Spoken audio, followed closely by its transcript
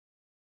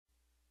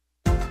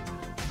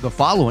The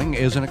following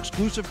is an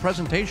exclusive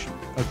presentation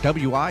of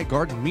WI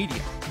Garden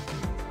Media,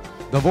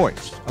 the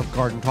voice of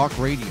Garden Talk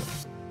Radio.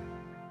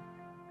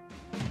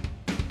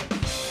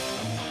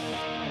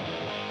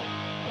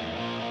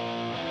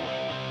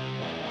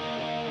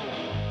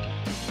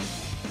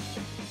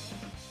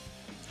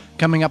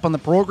 Coming up on the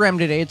program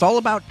today, it's all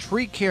about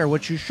tree care,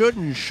 what you should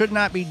and should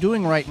not be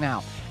doing right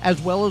now, as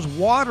well as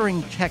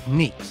watering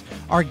techniques.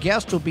 Our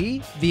guest will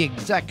be the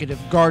executive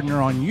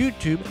gardener on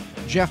YouTube,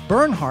 Jeff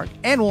Bernhard,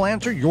 and will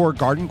answer your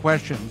garden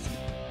questions.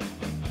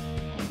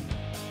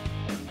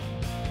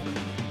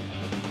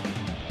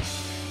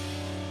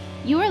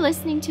 You are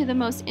listening to the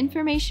most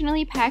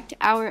informationally packed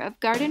hour of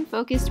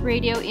garden-focused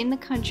radio in the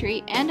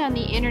country and on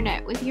the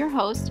internet with your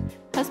host,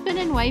 husband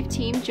and wife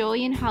team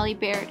Joey and Holly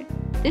Baird.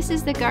 This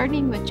is the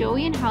Gardening with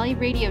Joey and Holly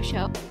radio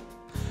show.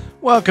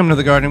 Welcome to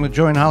the Gardening with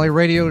Joey and Holly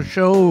radio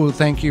show.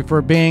 Thank you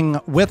for being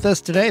with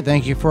us today.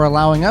 Thank you for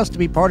allowing us to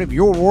be part of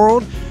your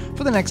world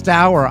for the next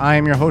hour. I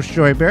am your host,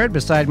 Joey Baird.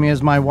 Beside me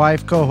is my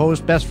wife,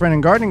 co-host, best friend,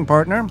 and gardening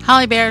partner,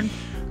 Holly Baird.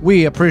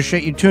 We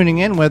appreciate you tuning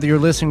in, whether you're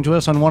listening to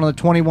us on one of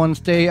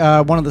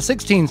the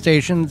 15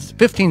 stations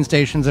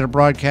that are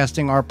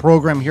broadcasting our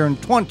program here in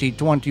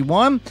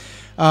 2021.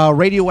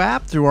 Radio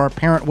app through our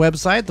parent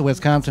website, the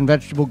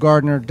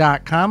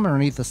WisconsinVegetableGardener.com,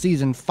 underneath the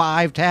Season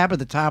 5 tab at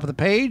the top of the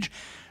page.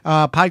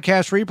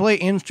 Podcast replay,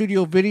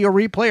 in-studio video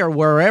replay, or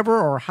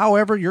wherever or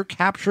however you're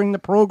capturing the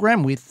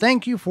program. We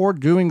thank you for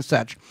doing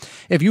such.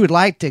 If you would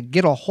like to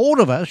get a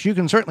hold of us, you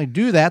can certainly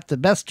do that. The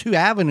best two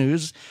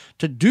avenues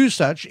to do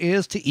such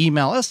is to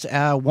email us,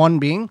 one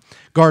being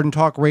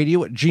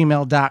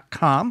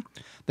gardentalkradio@gmail.com.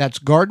 That's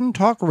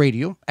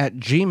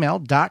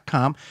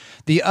gardentalkradio@gmail.com.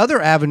 The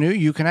other avenue,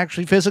 you can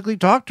actually physically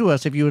talk to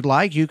us if you would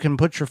like. You can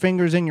put your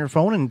fingers in your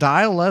phone and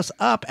dial us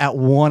up at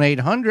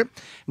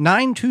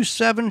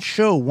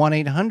 1-800-927-SHOW,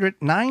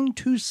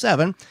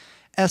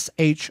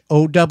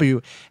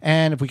 1-800-927-SHOW.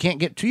 And if we can't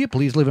get to you,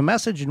 please leave a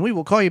message and we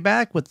will call you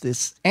back with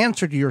this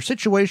answer to your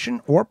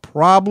situation or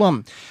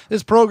problem.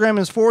 This program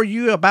is for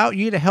you, about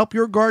you, to help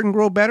your garden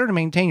grow better, to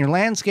maintain your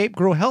landscape,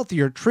 grow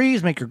healthier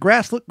trees, make your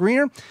grass look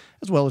greener,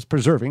 as well as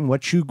preserving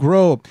what you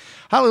grow.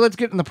 Holly, let's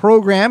get in the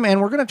program,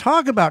 and we're going to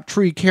talk about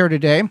tree care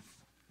today,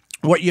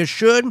 what you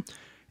should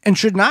and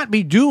should not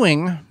be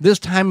doing this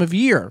time of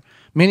year.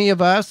 Many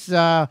of us,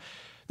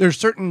 there's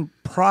certain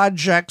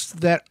projects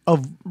that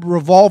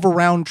revolve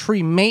around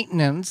tree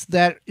maintenance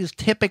that is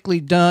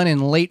typically done in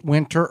late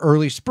winter,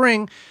 early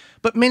spring,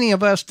 but many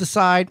of us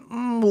decide,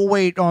 we'll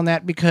wait on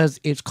that because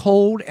it's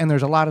cold and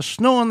there's a lot of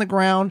snow on the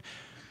ground,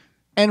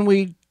 and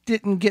we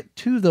didn't get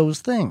to those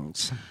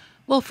things.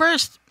 Well,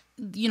 first,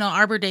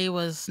 Arbor Day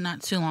was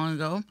not too long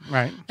ago.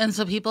 Right. And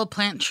so people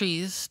plant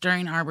trees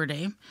during Arbor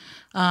Day.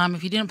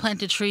 If you didn't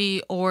plant a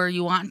tree or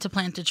you want to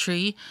plant a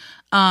tree,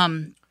 you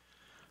want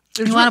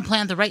to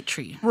plant the right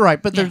tree.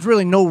 Right, but there's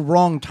really no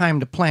wrong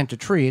time to plant a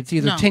tree. It's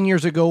either 10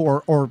 years ago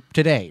or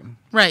today.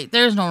 Right,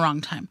 there's no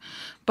wrong time.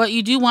 But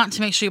you do want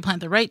to make sure you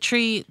plant the right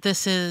tree.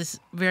 This is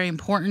very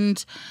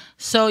important.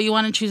 So you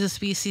want to choose a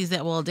species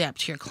that will adapt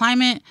to your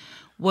climate.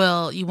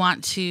 Well, you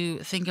want to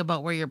think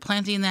about where you're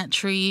planting that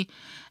tree.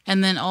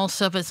 And then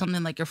also if it's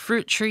something like a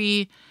fruit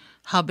tree,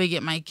 how big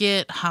it might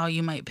get, how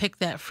you might pick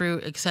that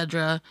fruit,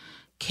 etc.,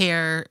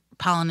 care,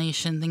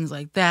 pollination, things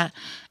like that.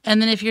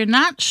 And then if you're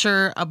not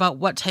sure about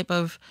what type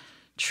of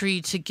tree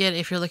to get,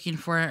 if you're looking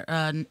for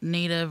a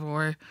native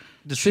or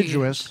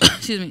deciduous,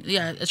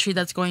 a tree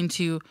that's going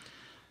to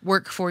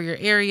work for your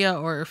area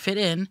or fit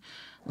in,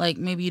 like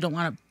maybe you don't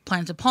want to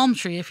plant a palm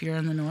tree if you're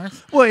in the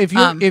north. Well,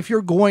 if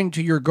you're going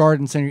to your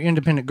garden center, your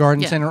independent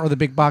garden center, or the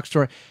big box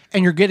store,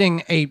 and you're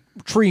getting a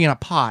tree in a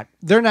pot,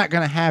 they're not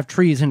going to have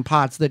trees in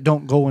pots that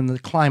don't go in the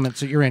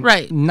climates that you're in.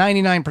 Right.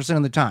 99%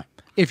 of the time.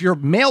 If you're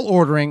mail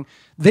ordering,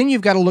 then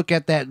you've got to look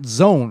at that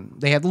zone.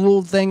 They have the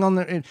little thing on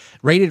the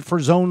rated for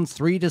zones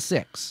 3 to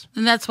 6.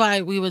 And that's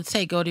why we would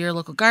say go to your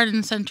local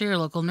garden center, your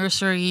local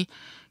nursery.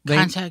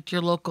 Contact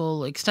your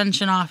local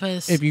extension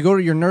office. If you go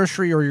to your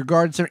nursery or your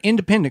garden center,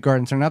 independent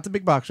garden center, not the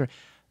big box store,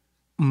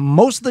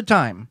 most of the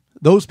time,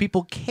 those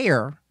people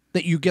care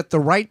that you get the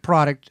right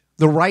product,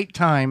 the right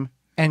time,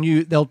 and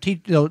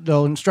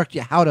they'll instruct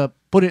you how to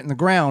put it in the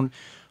ground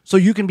so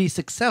you can be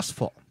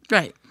successful.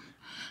 Right.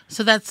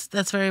 So that's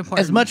very important.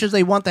 As much as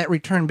they want that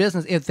return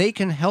business, if they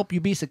can help you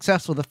be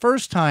successful the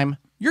first time,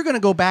 you're going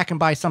to go back and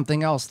buy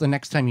something else the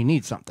next time you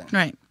need something.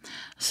 Right.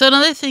 So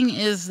another thing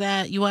is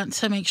that you want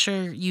to make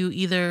sure you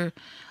either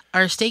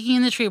are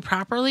staking the tree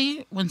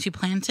properly once you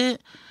plant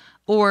it,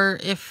 or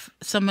if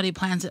somebody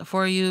plants it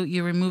for you,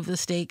 you remove the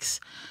stakes.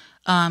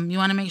 You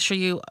want to make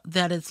sure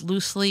that it's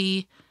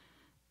loosely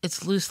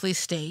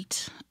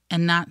staked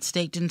and not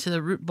staked into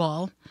the root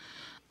ball.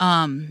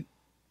 And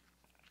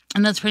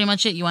that's pretty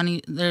much it. You want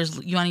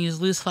to use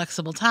loose,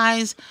 flexible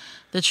ties.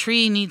 The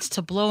tree needs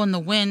to blow in the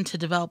wind to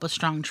develop a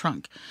strong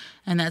trunk,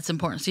 and that's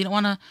important. So you don't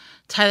want to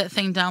tie that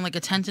thing down like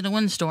a tent in a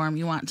windstorm.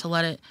 You want to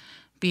let it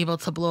be able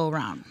to blow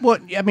around. Well,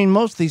 I mean,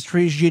 most of these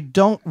trees, you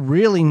don't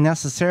really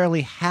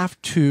necessarily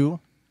have to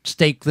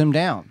stake them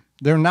down.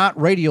 They're not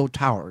radio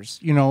towers.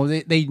 You know,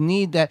 they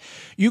need that.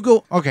 You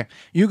go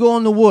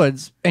in the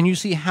woods and you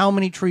see how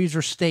many trees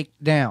are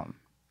staked down.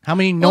 How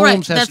many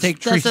gnomes have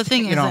staked trees? That's the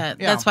thing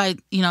that's why,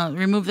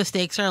 remove the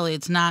stakes early.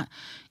 It's not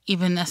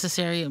even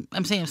necessary.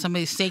 I'm saying if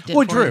somebody staked it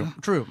for you.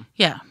 True.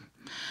 Yeah.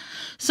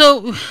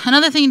 So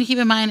another thing to keep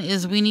in mind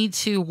is we need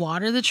to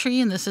water the tree,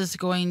 and this is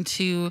going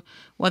to,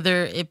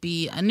 whether it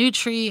be a new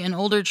tree, an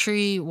older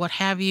tree, what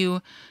have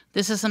you,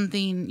 this is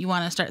something you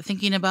want to start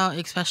thinking about,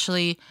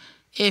 especially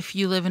if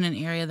you live in an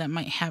area that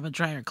might have a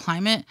drier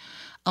climate.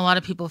 A lot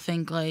of people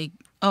think like,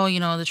 oh,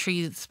 the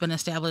tree's been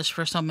established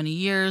for so many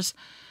years.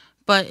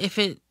 But if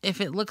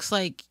it looks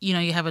like, you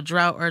have a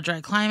drought or a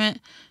dry climate,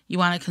 you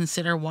want to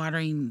consider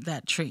watering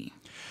that tree.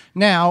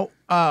 Now,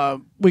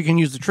 we can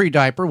use the tree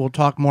diaper. We'll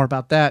talk more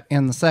about that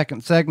in the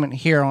second segment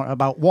here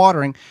about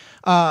watering.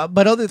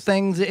 But other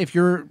things, if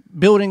you're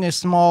building a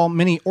small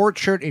mini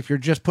orchard, if you're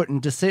just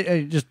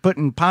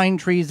putting pine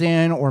trees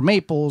in or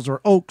maples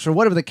or oaks or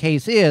whatever the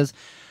case is,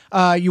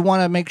 you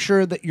want to make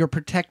sure that you're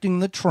protecting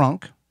the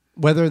trunk,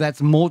 whether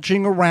that's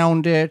mulching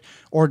around it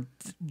or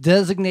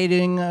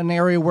designating an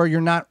area where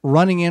you're not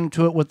running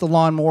into it with the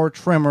lawnmower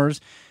trimmers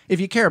if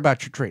you care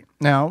about your tree.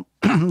 Now,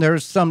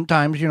 there's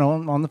sometimes,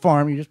 on the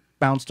farm, you just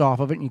bounced off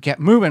of it and you kept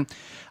moving.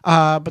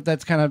 But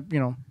that's kind of,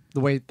 the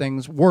way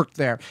things work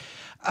there.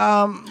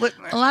 A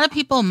lot of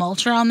people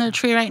mulch around their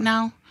tree right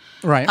now.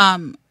 Right.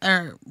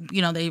 Or,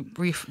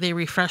 they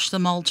refresh the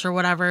mulch or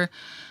whatever.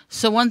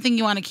 So one thing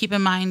you want to keep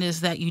in mind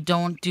is that you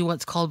don't do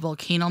what's called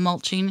volcano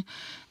mulching.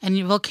 And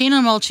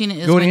volcano mulching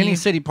is go to any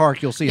city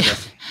park, you'll see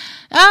this.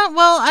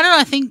 Well, I don't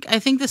know. I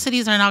think the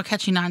cities are now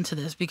catching on to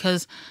this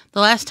because the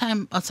last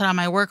time outside of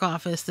my work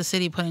office, the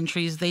city put in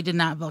trees, they did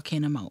not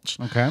volcano mulch.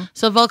 Okay.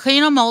 So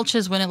volcano mulch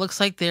is when it looks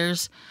like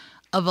there's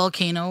a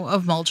volcano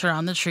of mulch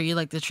around the tree,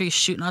 like the tree's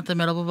shooting out the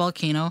middle of a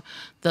volcano.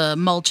 The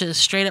mulch is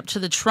straight up to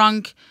the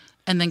trunk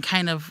and then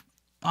kind of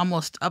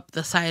almost up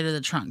the side of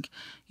the trunk.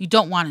 You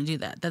don't want to do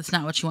that. That's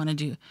not what you want to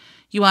do.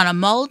 You want to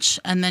mulch,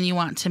 and then you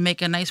want to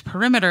make a nice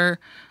perimeter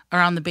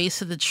around the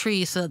base of the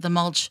tree so that the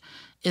mulch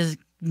is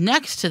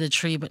next to the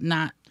tree but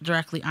not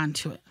directly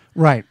onto it.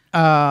 Right.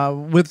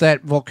 With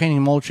that volcano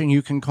mulching,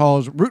 you can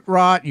cause root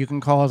rot. You can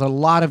cause a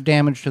lot of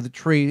damage to the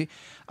tree.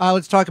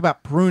 Let's talk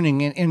about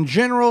pruning.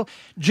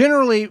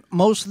 Generally,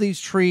 most of these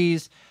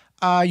trees,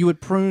 you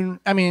would prune.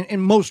 I mean, in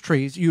most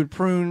trees, you would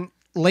prune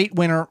late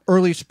winter,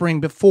 early spring,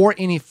 before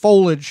any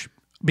foliage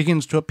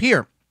begins to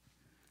appear.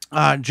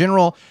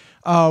 General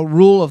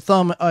rule of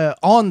thumb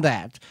on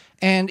that.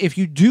 And if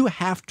you do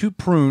have to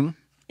prune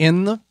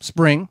in the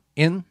spring,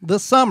 in the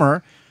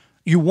summer,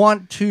 you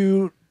want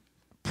to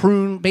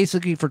prune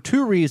basically for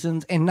two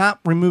reasons and not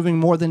removing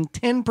more than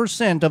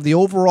 10% of the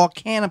overall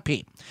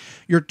canopy.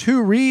 Your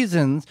two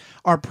reasons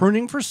are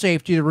pruning for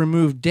safety to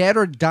remove dead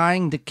or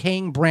dying,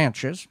 decaying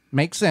branches.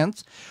 Makes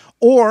sense.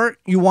 Or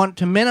you want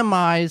to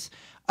minimize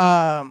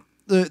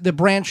the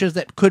branches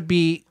that could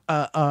be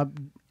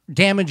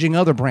damaging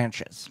other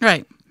branches.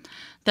 Right.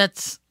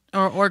 That's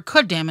or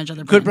could damage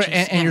other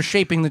branches. And you're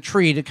shaping the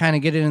tree to kind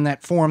of get it in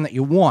that form that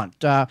you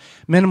want.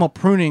 Minimal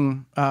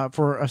pruning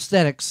for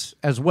aesthetics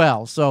as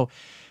well. So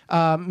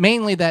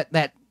mainly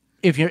that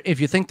if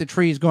you think the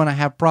tree is going to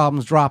have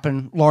problems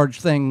dropping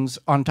large things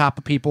on top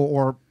of people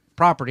or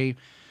property,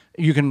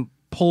 you can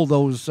pull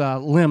those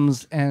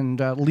limbs and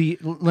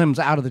limbs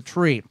out of the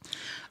tree.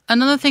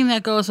 Another thing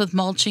that goes with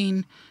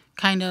mulching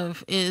kind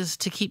of is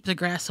to keep the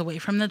grass away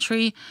from the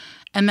tree.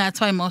 And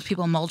that's why most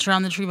people mulch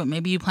around the tree, but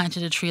maybe you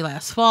planted a tree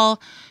last fall,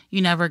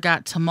 you never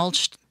got to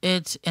mulch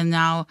it, and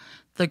now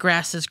the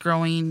grass is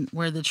growing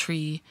where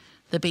the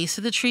base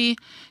of the tree.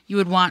 You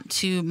would want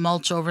to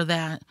mulch over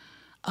that.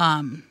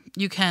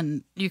 You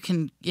can,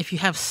 if you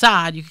have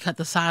sod, you can cut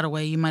the sod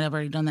away. You might have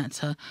already done that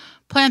to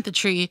plant the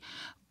tree,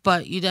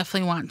 but you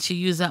definitely want to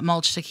use that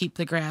mulch to keep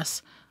the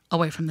grass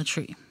away from the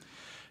tree.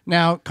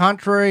 Now,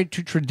 contrary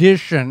to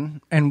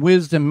tradition and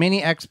wisdom,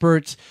 many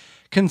experts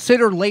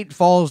consider late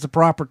fall as the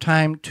proper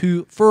time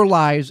to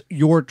fertilize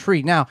your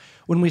tree. Now,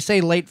 when we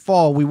say late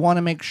fall, we want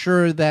to make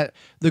sure that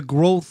the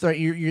growth,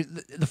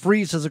 the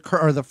freeze has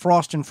occurred, or the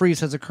frost and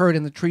freeze has occurred,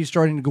 and the tree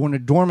starting to go into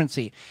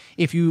dormancy.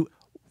 If you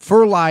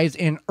fertilize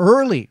in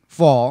early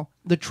fall,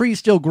 the tree's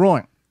still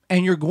growing,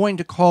 and you're going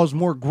to cause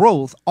more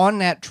growth on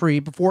that tree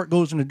before it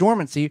goes into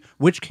dormancy,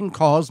 which can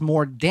cause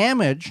more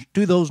damage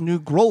to those new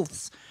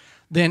growths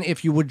than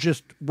if you would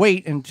just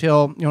wait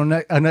until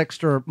an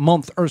extra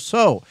month or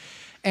so.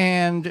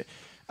 And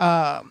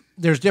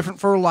there's different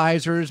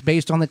fertilizers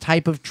based on the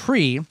type of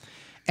tree,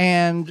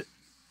 and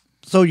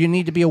so you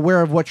need to be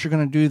aware of what you're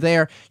going to do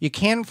there. You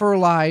can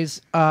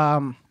fertilize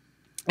in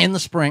the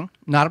spring,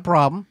 not a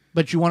problem,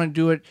 but you want to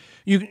do it.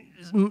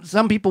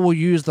 Some people will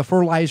use the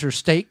fertilizer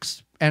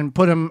stakes and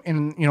put them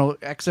in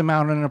X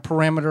amount in a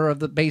parameter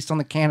of based on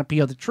the canopy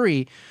of the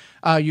tree.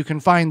 You can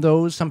find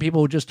those. Some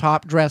people will just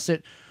top dress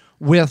it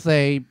with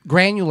a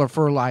granular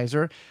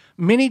fertilizer.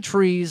 Many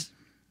trees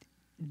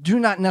do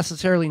not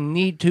necessarily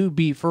need to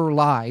be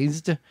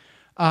fertilized.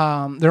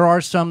 There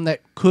are some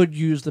that could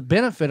use the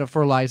benefit of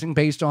fertilizing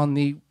based on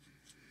the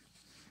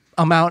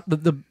amount,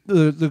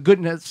 the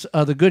goodness,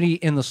 the goodie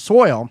in the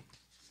soil.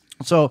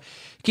 So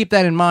keep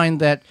that in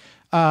mind that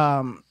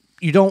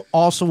you don't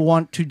also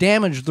want to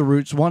damage the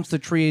roots once the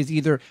tree has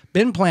either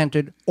been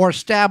planted or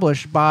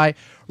established by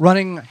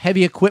running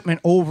heavy equipment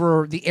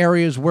over the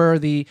areas where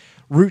the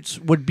roots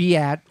would be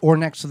at or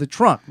next to the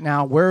trunk.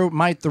 Now, where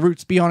might the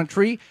roots be on a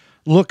tree?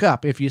 Look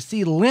up. If you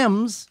see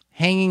limbs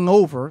hanging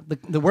over,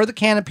 where the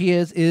canopy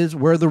is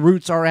where the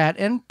roots are at,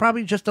 and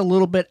probably just a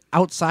little bit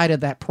outside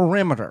of that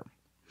perimeter.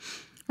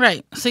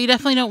 Right. So you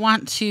definitely don't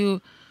want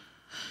to,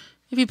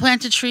 if you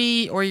plant a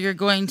tree or you're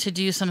going to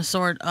do some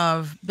sort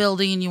of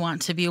building, you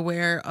want to be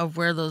aware of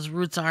where those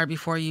roots are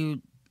before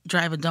you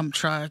drive a dump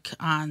truck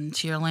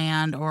onto your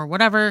land or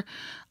whatever,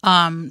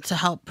 to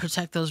help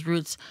protect those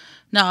roots.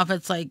 Now, if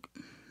it's like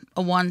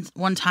a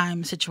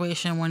one-time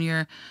situation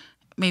when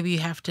maybe you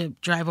have to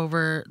drive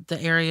over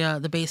the area,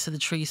 the base of the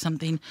tree,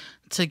 something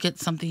to get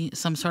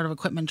some sort of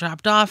equipment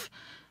dropped off,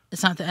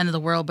 it's not the end of the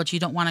world, but you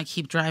don't want to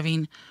keep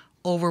driving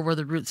over where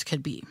the roots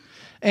could be.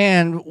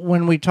 And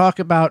when we talk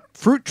about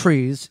fruit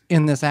trees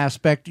in this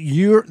aspect,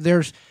 you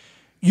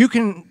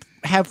can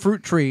have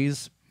fruit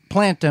trees,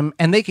 plant them,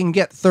 and they can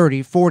get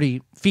 30,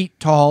 40 feet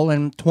tall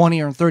and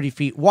 20 or 30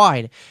 feet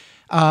wide.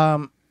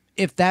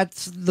 If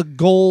that's the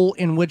goal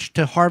in which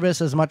to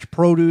harvest as much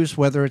produce,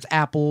 whether it's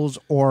apples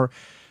or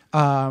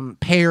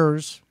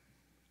pears,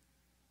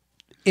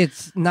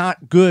 it's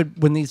not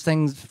good when these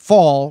things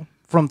fall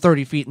from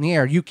 30 feet in the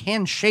air. You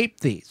can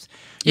shape these.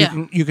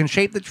 You can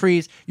shape the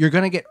trees. You're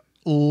going to get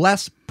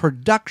less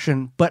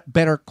production, but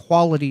better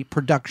quality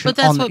production. But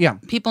that's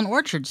what people in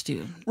orchards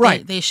do.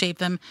 Right. They shape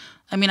them.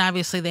 I mean,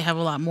 obviously, they have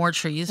a lot more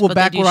trees. Well, but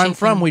back they do where I'm shape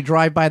from, them. we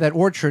drive by that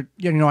orchard,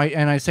 and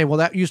I say, well,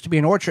 that used to be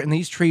an orchard, and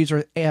these trees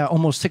are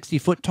almost 60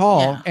 foot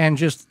tall,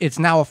 and it's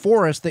now a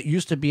forest that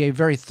used to be a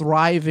very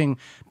thriving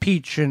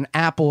peach and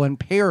apple and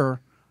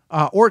pear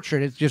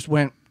orchard. It just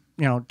went,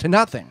 to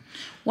nothing.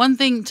 One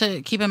thing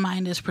to keep in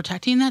mind is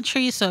protecting that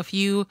tree. So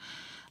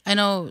I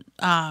know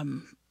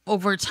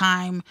over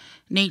time,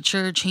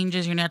 nature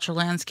changes, your natural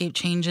landscape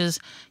changes.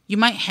 You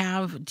might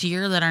have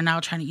deer that are now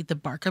trying to eat the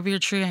bark of your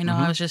tree. I know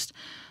I was just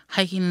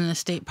hiking in a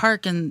state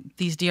park, and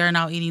these deer are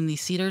now eating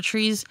these cedar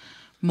trees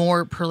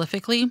more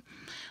prolifically.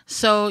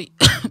 So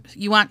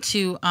you want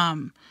to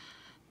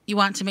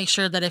make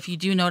sure that if you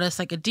do notice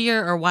like a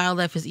deer or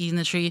wildlife is eating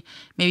the tree,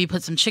 maybe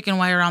put some chicken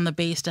wire on the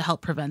base to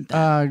help prevent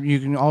that. You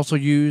can also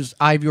use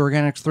Ivy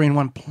Organics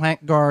 3-in-1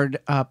 Plant Guard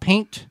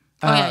paint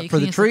for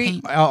the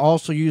tree. I'll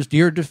also use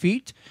deer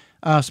defeat.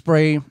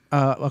 Spray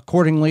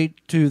accordingly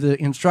to the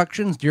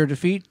instructions. Deer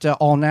defeat,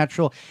 all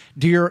natural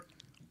deer,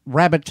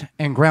 rabbit,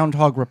 and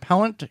groundhog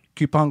repellent.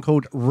 Coupon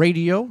code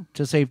RADIO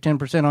to save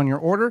 10% on your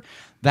order.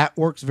 That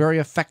works very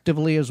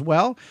effectively as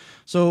well.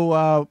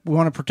 So we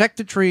want to protect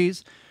the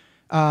trees.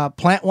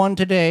 Plant one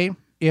today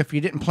if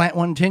you didn't plant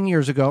one 10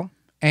 years ago.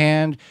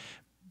 And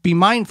be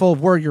mindful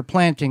of where you're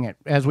planting it.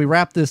 As we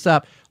wrap this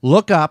up,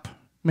 look up.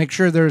 Make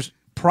sure there's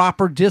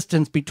proper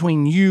distance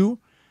between you,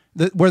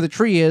 where the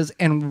tree is,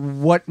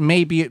 and what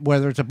may be,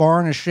 whether it's a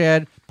barn, a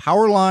shed,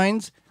 power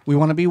lines. We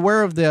want to be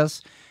aware of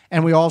this.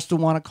 And we also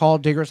want to call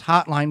Diggers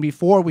Hotline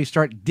before we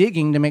start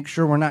digging to make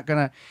sure we're not going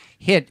to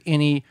hit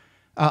any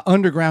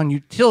underground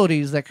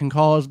utilities that can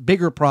cause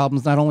bigger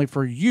problems, not only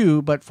for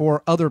you, but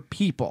for other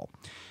people.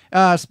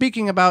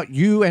 Speaking about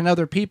you and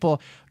other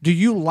people, do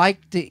you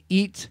like to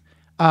eat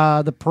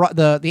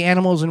the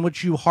animals in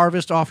which you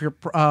harvest off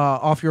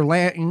your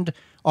land,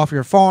 off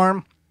your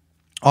farm,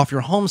 off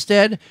your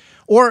homestead,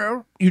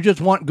 or you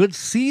just want good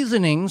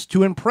seasonings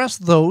to impress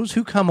those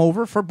who come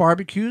over for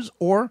barbecues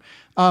or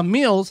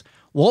meals?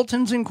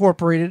 Walton's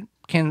Incorporated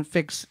can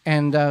fix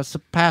and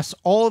surpass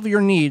all of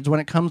your needs when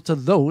it comes to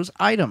those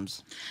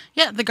items.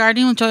 Yeah, the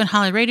Gardening with Joy and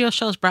Holly radio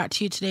show is brought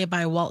to you today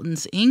by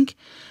Walton's Inc.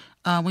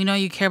 We know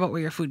you care about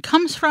where your food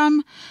comes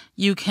from.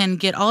 You can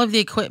get all of the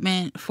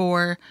equipment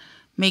for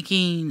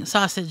making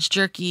sausage,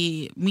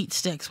 jerky, meat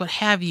sticks, what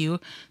have you.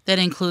 That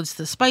includes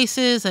the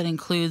spices, that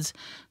includes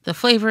the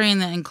flavoring,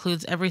 that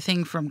includes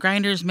everything from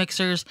grinders,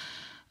 mixers,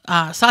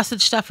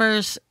 sausage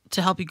stuffers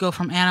to help you go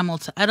from animal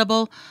to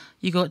edible.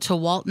 You go to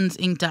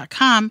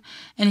waltonsinc.com,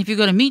 and if you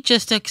go to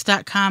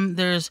meatgistics.com,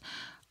 there's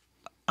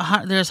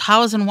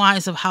hows and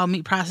whys of how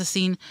meat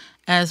processing,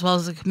 as well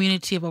as a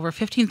community of over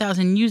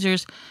 15,000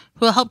 users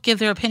who will help give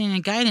their opinion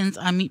and guidance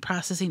on meat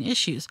processing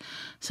issues.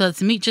 So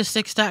it's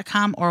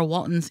meatgistics.com or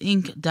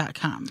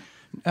waltonsinc.com.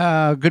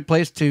 Good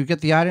place to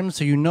get the items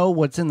so you know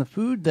what's in the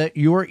food that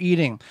you're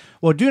eating.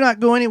 Well, do not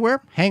go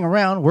anywhere. Hang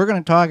around. We're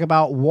going to talk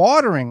about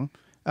watering.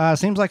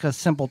 Seems like a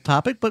simple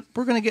topic, but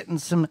we're going to get in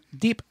some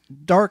deep,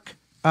 dark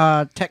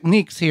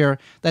techniques here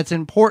that's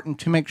important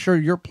to make sure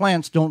your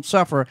plants don't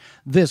suffer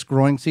this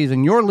growing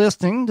season. You're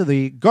listening to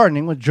the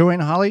Gardening with Joey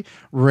and Holly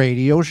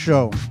radio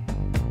show.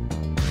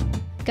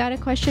 Got a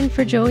question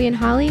for Joey and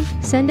Holly?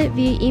 Send it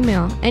via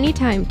email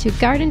anytime to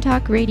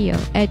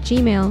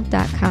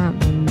gardentalkradio@gmail.com.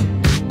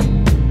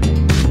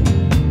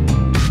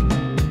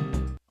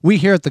 We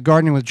here at the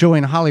Gardening with Joey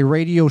and Holly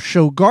radio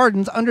show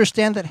Gardens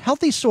understand that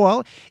healthy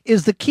soil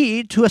is the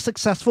key to a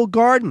successful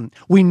garden.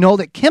 We know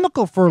that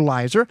chemical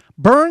fertilizer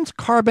burns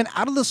carbon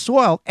out of the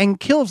soil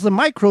and kills the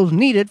microbes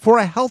needed for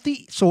a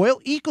healthy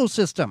soil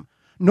ecosystem.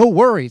 No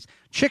worries.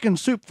 Chicken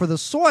Soup for the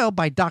Soil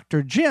by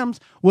Dr. Jim's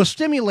will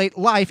stimulate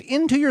life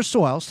into your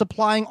soil,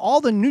 supplying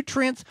all the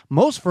nutrients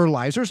most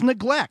fertilizers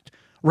neglect.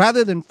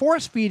 Rather than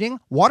force-feeding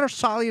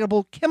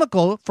water-soluble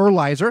chemical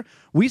fertilizer,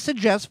 we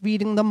suggest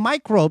feeding the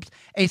microbes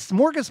a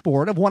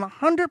smorgasbord of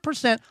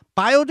 100%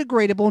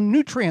 biodegradable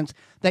nutrients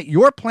that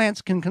your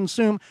plants can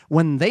consume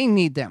when they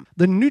need them.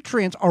 The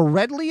nutrients are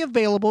readily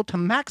available to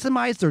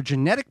maximize their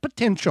genetic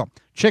potential.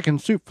 Chicken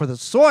Soup for the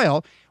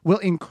Soil will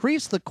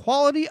increase the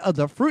quality of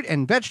the fruit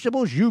and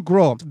vegetables you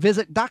grow.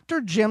 Visit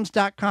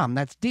drjims.com.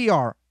 That's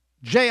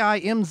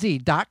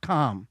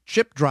DRJIMZ.com.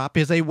 Chip Drop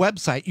is a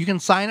website you can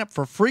sign up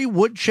for free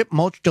wood chip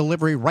mulch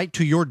delivery right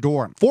to your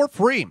door. For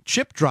free,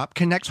 Chip Drop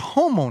connects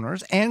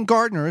homeowners and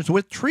gardeners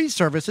with tree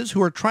services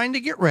who are trying to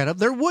get rid of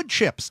their wood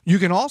chips. You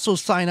can also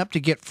sign up to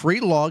get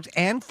free logs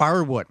and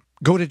firewood.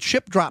 Go to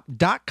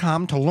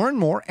chipdrop.com to learn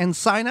more and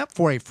sign up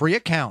for a free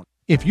account.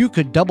 If you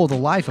could double the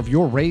life of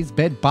your raised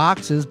bed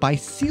boxes by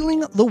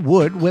sealing the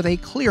wood with a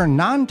clear,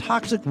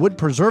 non-toxic wood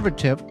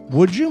preservative,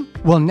 would you?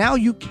 Well, now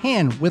you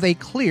can with a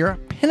clear,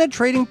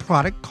 penetrating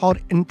product called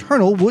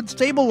Internal Wood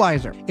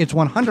Stabilizer. It's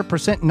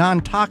 100%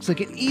 non-toxic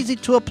and easy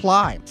to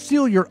apply.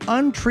 Seal your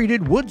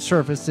untreated wood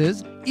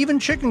surfaces, even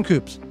chicken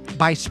coops,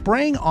 by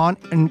spraying on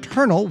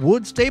Internal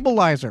Wood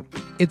Stabilizer.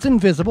 It's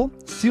invisible,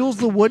 seals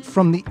the wood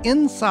from the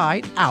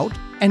inside out,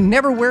 and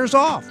never wears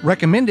off.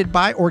 Recommended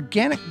by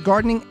organic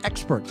gardening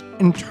experts.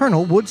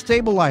 Internal Wood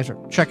Stabilizer.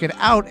 Check it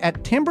out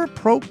at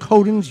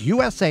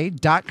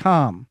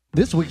timberprocoatingsusa.com.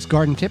 This week's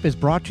garden tip is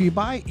brought to you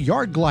by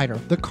Yard Glider,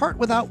 the cart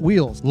without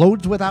wheels,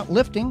 loads without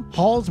lifting,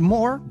 hauls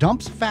more,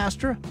 dumps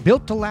faster,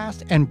 built to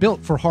last, and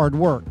built for hard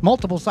work.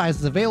 Multiple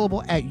sizes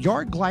available at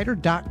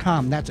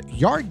yardglider.com. That's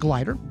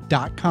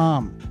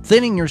yardglider.com.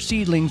 Thinning your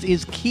seedlings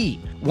is key.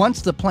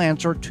 Once the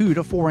plants are 2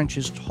 to 4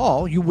 inches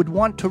tall, you would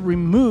want to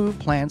remove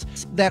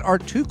plants that are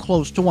too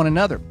close to one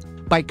another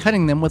by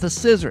cutting them with a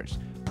scissors.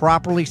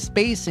 Properly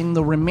spacing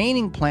the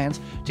remaining plants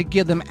to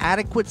give them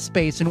adequate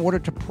space in order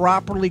to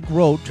properly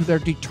grow to their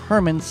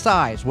determined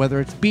size, whether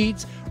it's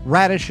beets,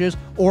 radishes,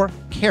 or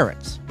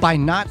carrots. By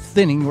not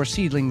thinning your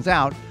seedlings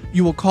out,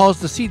 you will cause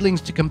the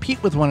seedlings to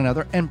compete with one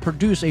another and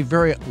produce a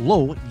very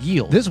low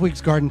yield. This week's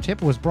garden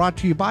tip was brought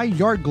to you by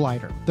Yard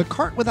Glider, the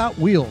cart without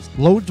wheels,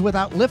 loads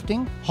without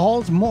lifting,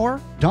 hauls more,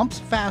 dumps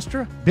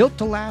faster, built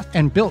to last,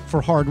 and built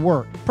for hard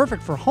work.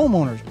 Perfect for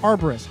homeowners,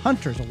 arborists,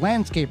 hunters,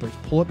 landscapers.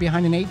 Pull it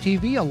behind an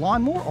ATV, a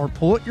lawnmower, or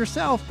pull it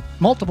yourself.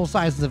 Multiple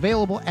sizes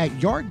available at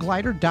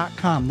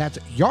yardglider.com. That's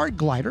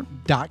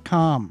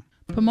yardglider.com.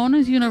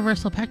 Pomona's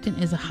Universal Pectin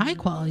is a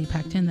high-quality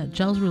pectin that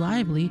gels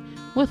reliably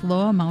with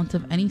low amounts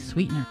of any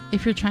sweetener.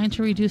 If you're trying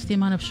to reduce the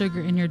amount of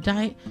sugar in your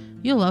diet,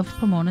 you'll love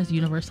Pomona's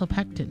Universal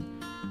Pectin.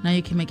 Now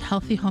you can make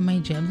healthy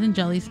homemade jams and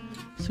jellies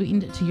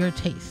sweetened to your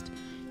taste.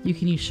 You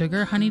can use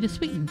sugar or honey to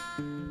sweeten.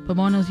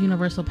 Pomona's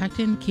Universal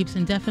Pectin keeps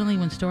indefinitely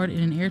when stored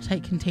in an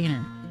airtight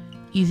container.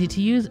 Easy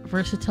to use,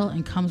 versatile,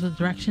 and comes with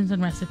directions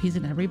and recipes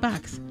in every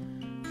box.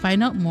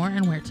 Find out more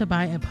and where to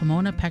buy at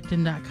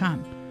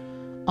PomonaPectin.com.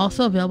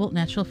 Also available at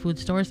natural food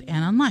stores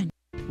and online.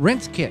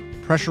 Rinse Kit,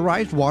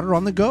 pressurized water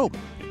on the go.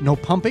 No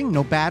pumping,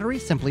 no battery,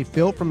 simply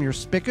fill from your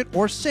spigot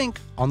or sink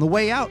on the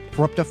way out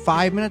for up to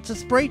 5 minutes of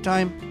spray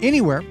time.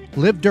 Anywhere,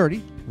 live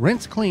dirty,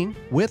 rinse clean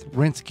with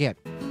Rinse Kit.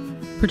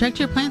 Protect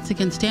your plants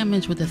against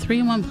damage with the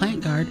 3-in-1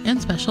 Plant Guard and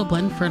Special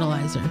Blend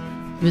Fertilizer.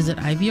 Visit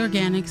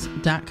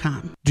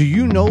ivorganics.com. Do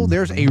you know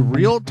there's a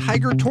real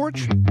Tiger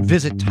Torch?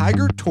 Visit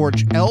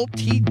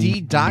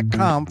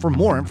tigertorchltd.com for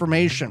more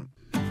information.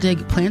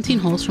 Dig planting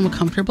holes from a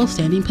comfortable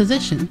standing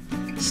position.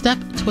 Step,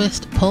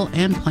 twist, pull,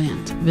 and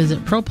plant.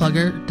 Visit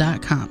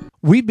ProPlugger.com.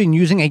 We've been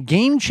using a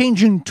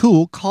game-changing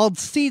tool called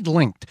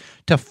SeedLinked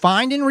to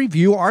find and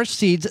review our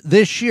seeds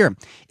this year.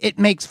 It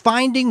makes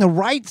finding the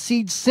right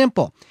seeds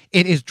simple.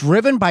 It is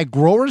driven by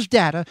growers'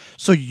 data,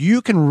 so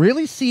you can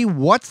really see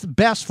what's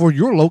best for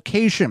your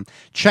location.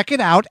 Check it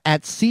out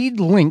at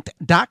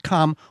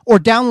seedlinked.com or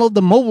download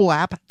the mobile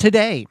app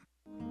today.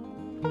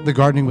 The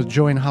Gardening with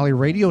Joey and Holly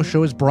radio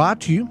show is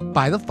brought to you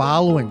by the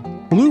following: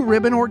 Blue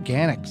Ribbon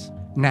Organics,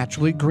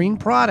 Naturally Green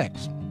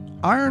Products,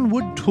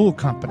 Ironwood Tool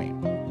Company,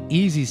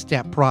 Easy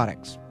Step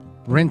Products,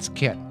 Rinse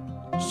Kit,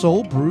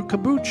 Soul Brew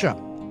Kombucha,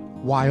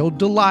 Wild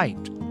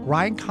Delight,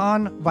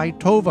 Raycon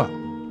Vitova,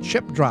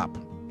 Chip Drop,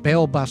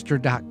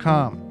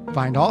 BaleBuster.com.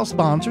 Find all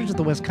sponsors at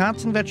the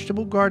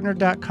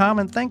WisconsinVegetableGardener.com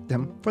and thank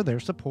them for their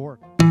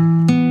support.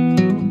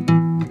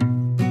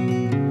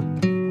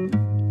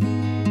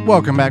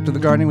 Welcome back to the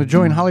Gardening with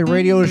Joey and Holly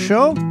radio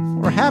show.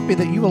 We're happy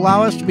that you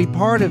allow us to be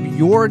part of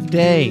your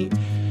day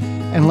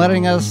and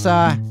letting us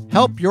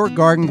help your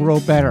garden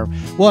grow better.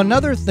 Well,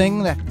 another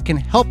thing that can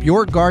help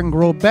your garden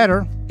grow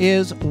better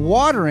is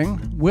watering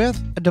with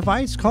a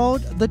device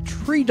called the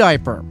Tree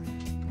Diaper.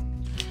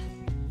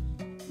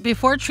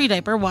 Before Tree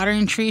Diaper,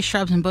 watering trees,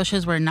 shrubs, and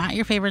bushes were not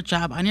your favorite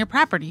job on your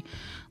property.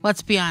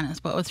 Let's be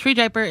honest, but with Tree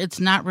Diaper, it's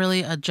not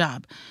really a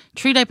job.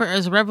 Tree Diaper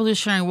is a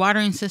revolutionary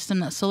watering system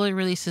that slowly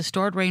releases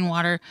stored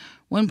rainwater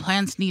when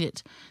plants need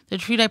it. The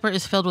Tree Diaper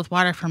is filled with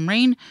water from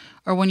rain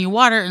or when you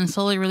water and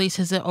slowly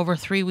releases it over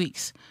 3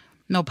 weeks.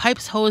 No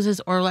pipes,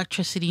 hoses, or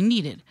electricity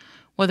needed.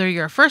 Whether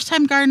you're a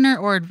first-time gardener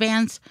or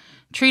advanced,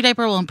 Tree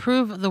Diaper will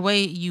improve the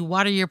way you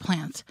water your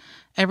plants.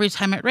 Every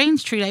time it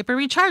rains, Tree Diaper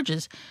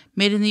recharges.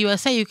 Made in the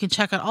USA, you can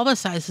check out all the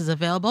sizes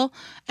available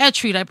at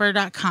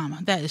treediaper.com.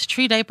 That is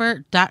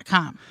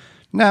treediaper.com.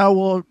 Now,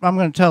 well, I'm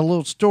going to tell a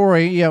little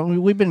story. Yeah,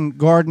 we've been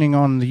gardening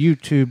on the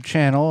YouTube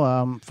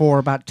channel for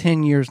about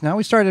 10 years now.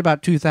 We started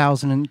about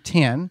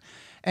 2010.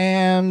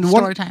 And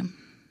Story time.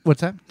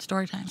 What's that?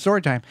 Story time.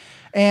 Story time.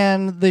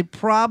 And the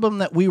problem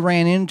that we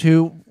ran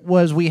into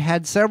was we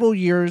had several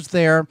years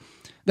there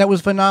that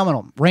was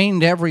phenomenal.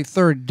 Rained every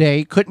third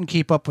day, couldn't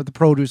keep up with the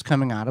produce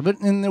coming out of it.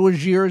 And there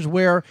was years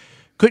where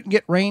couldn't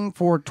get rain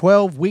for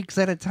 12 weeks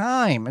at a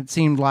time, it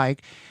seemed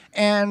like.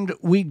 And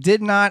we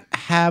did not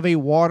have a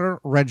water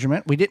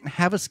regimen. We didn't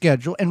have a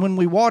schedule. And when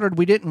we watered,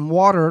 we didn't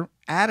water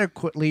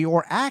adequately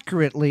or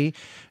accurately,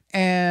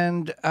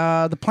 and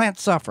the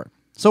plants suffered.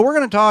 So we're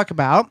going to talk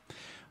about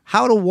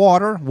how to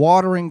water,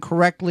 watering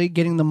correctly,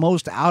 getting the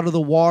most out of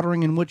the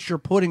watering in which you're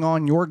putting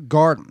on your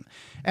garden.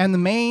 And the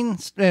main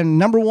and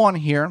number one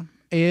here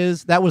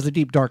is that was the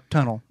deep dark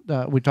tunnel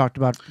we talked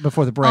about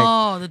before the break.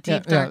 Oh, the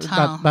deep dark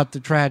tunnel. About the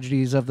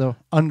tragedies of the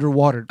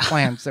underwatered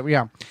plants that we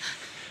are.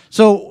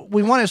 So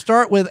we want to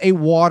start with a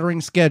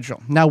watering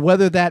schedule. Now,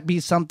 whether that be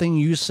something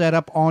you set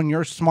up on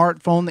your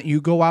smartphone that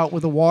you go out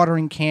with a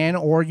watering can,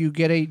 or you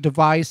get a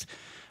device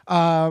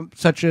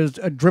such as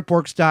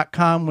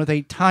dripworks.com with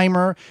a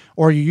timer,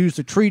 or you use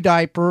the Tree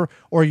Diaper,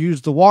 or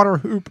use the water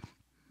hoop,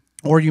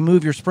 or you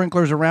move your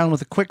sprinklers around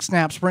with a quick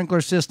snap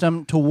sprinkler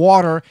system to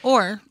water.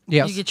 Or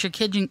yes, you get your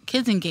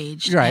kids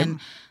engaged, right, and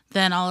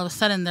then all of a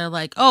sudden they're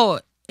like, oh,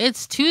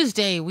 it's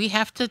Tuesday, we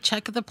have to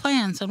check the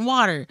plants and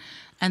water.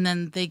 And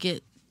then they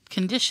get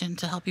conditioned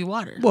to help you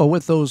water. Well,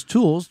 with those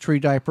tools, Tree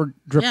Diaper,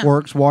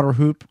 DripWorks, Water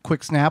Hoop,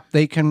 Quick Snap,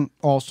 they can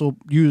also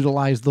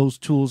utilize those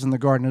tools in the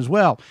garden as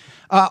well.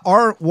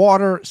 Our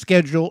water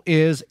schedule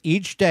is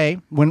each day,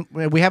 when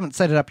we haven't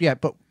set it up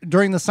yet, but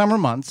during the summer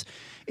months,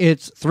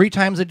 it's 3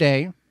 times a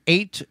day,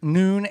 8,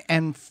 noon,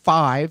 and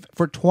 5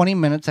 for 20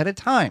 minutes at a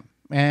time.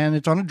 And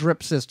it's on a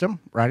drip system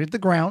right at the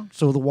ground,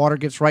 so the water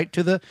gets right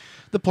to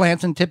the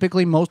plants. And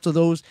typically most of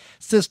those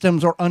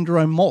systems are under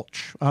a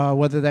mulch,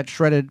 whether that's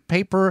shredded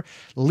paper,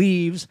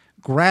 leaves,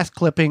 grass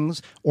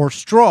clippings, or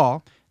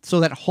straw, so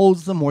that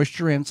holds the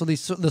moisture in. So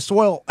the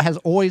soil has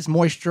always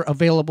moisture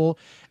available,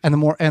 and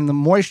the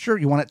moisture,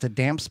 you want it to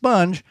damp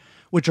sponge,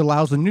 which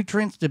allows the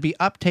nutrients to be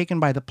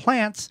uptaken by the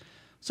plants,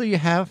 so you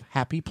have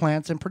happy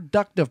plants and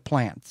productive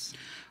plants.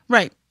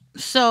 Right.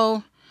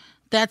 So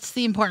that's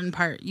the important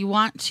part. You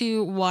want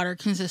to water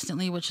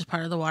consistently, which is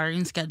part of the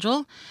watering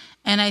schedule.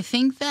 And I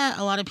think that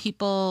a lot of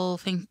people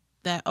think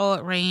that, oh,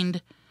 it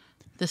rained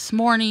this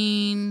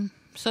morning,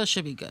 so it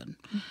should be good.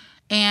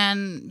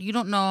 And you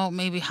don't know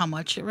maybe how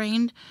much it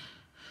rained.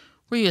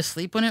 Were you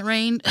asleep when it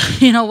rained?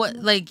 You know what?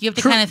 Like, you have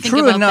to kind of think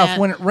about that. True enough,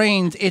 when it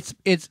rains, it's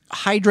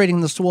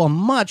hydrating the soil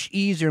much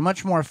easier,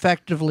 much more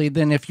effectively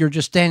than if you're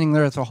just standing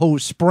there with a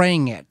hose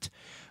spraying it.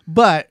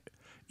 But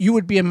you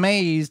would be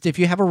amazed if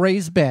you have a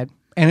raised bed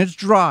and it's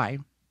dry,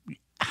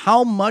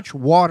 how much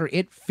water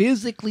it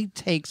physically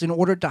takes in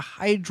order to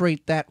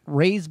hydrate that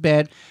raised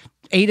bed,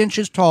 8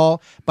 inches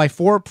tall by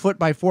 4 foot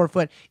by 4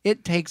 foot.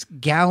 It takes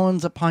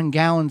gallons upon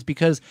gallons,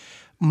 because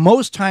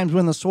most times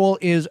when the soil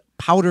is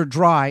powder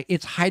dry,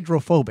 it's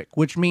hydrophobic,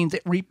 which means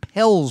it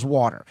repels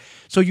water.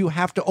 So you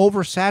have to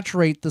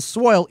oversaturate the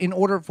soil in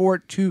order for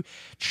it to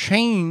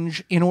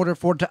change, in order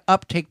for it to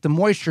uptake the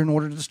moisture, in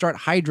order to start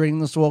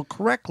hydrating the soil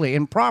correctly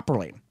and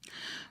properly.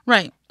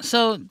 Right.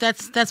 So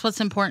that's what's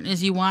important,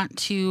 is you want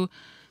to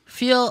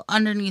feel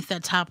underneath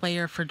that top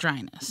layer for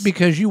dryness.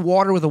 Because you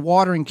water with a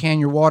watering can,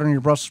 you're watering your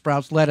Brussels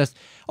sprouts, lettuce.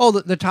 Oh,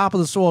 the top of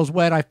the soil is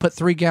wet. I've put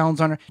 3 gallons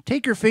on it.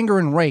 Take your finger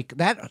and rake.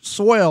 That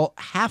soil,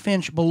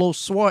 half-inch below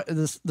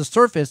the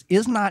surface,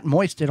 is not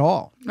moist at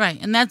all. Right.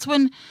 And that's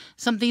when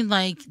something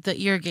like the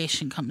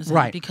irrigation comes in.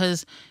 Right.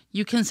 Because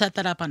you can set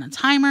that up on a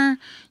timer.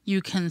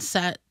 You can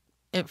set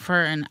it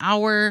for an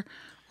hour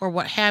or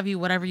what have you,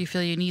 whatever you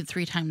feel you need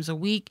 3 times a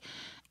week.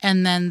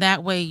 And then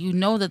that way you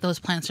know that those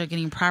plants are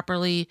getting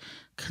properly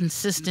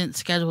consistent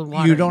scheduled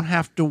water. You don't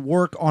have to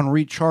work on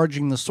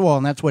recharging the soil,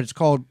 and that's what it's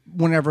called.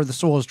 Whenever the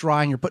soil is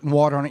dry and you're putting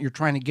water on it, you're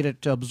trying to get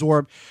it to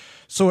absorb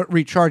so it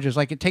recharges.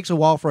 Like, it takes a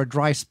while for a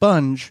dry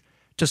sponge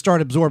to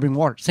start absorbing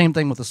water. Same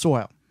thing with the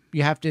soil.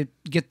 You have to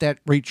get that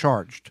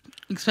recharged.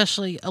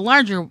 Especially a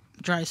larger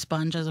dry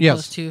sponge as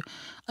opposed to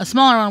a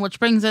smaller one, which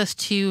brings us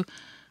to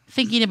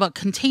thinking about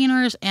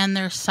containers and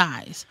their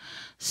size.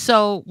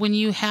 So when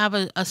you have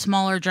a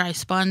smaller dry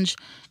sponge,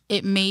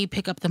 it may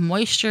pick up the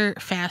moisture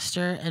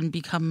faster and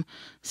become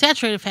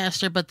saturated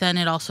faster, but then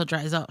it also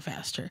dries out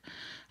faster.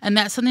 And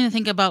that's something to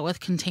think about with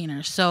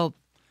containers. So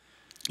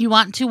you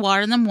want to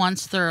water them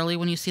once thoroughly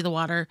when you see the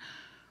water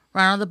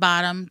run on the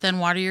bottom, then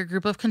water your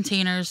group of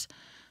containers,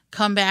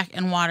 come back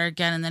and water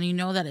again, and then you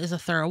know that is a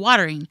thorough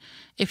watering.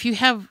 If you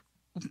have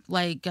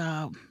like,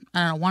 I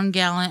don't know, 1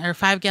 gallon or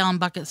 5 gallon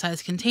bucket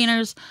sized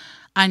containers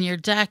on your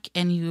deck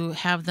and you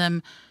have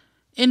them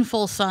in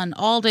full sun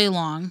all day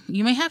long,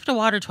 you may have to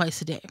water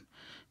twice a day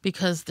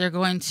because they're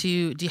going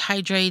to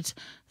dehydrate,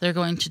 they're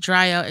going to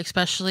dry out,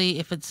 especially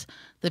if it's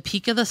the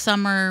peak of the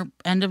summer,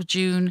 end of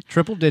June.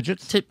 Triple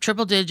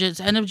digits,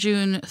 end of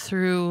June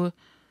through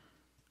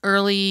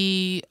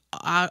early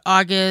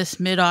August,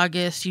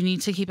 mid-August. You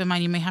need to keep in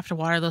mind you may have to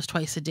water those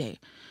twice a day.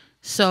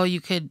 So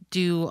you could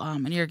do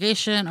an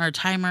irrigation or a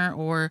timer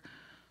or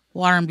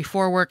water them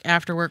before work,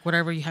 after work,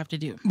 whatever you have to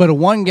do. But a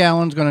 1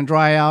 gallon is going to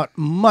dry out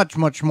much,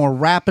 much more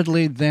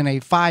rapidly than a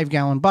 5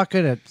 gallon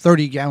bucket, a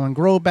 30 gallon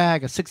grow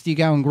bag, a 60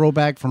 gallon grow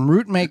bag from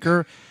Root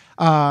Maker.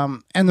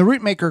 And the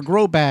Root Maker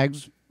grow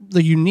bags,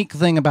 the unique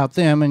thing about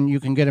them, and you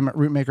can get them at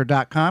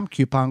rootmaker.com,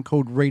 coupon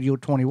code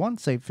radio21,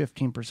 save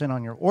 15%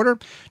 on your order,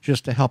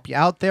 just to help you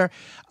out there.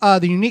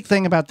 The unique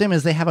thing about them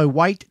is they have a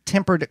white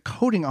tempered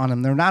coating on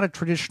them. They're not a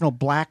traditional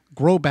black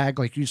grow bag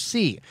like you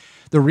see.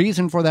 The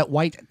reason for that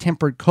white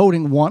tempered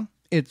coating, one,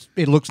 it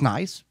looks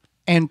nice,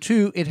 and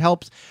two, it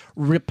helps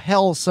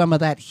repel some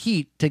of that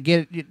heat to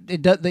get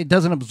it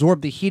doesn't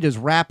absorb the heat as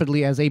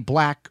rapidly as a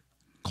black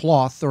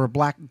cloth or a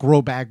black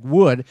grow bag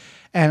would,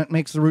 and it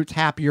makes the roots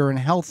happier and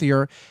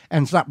healthier,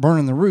 and it's not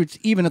burning the roots.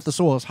 Even if the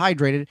soil is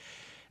hydrated,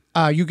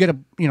 you get a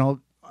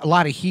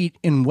lot of heat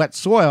in wet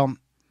soil,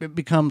 it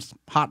becomes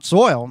hot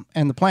soil,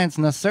 and the plants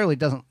necessarily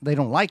don't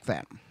like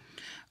that.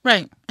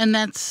 Right, and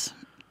that's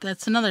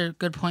another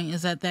good point,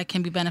 is that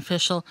can be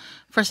beneficial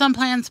for some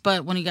plants,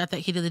 but when you got that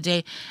heat of the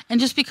day,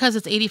 and just because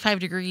it's 85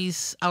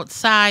 degrees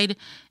outside,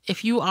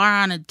 if you are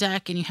on a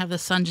deck and you have the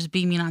sun just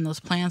beaming on those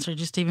plants, or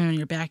just even in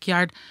your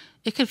backyard,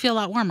 it could feel a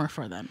lot warmer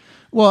for them.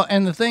 Well,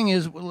 and the thing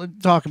is,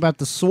 let's talk about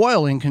the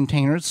soil in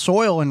containers,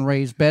 soil in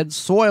raised beds,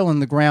 soil in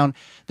the ground.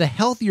 The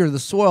healthier the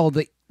soil,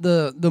 the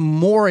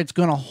more it's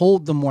going to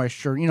hold the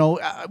moisture.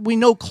 We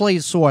know clay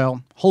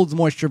soil holds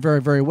moisture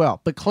very, very well,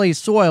 but clay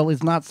soil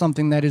is not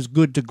something that is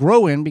good to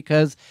grow in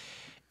because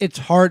it's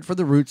hard for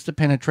the roots to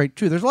penetrate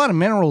too. There's a lot of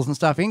minerals and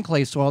stuff in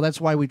clay soil.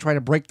 That's why we try to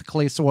break the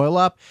clay soil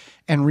up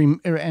and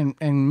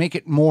make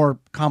it more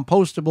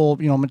compostable,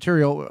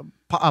 material,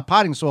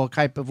 potting soil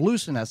type of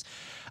looseness.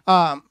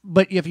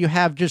 But if you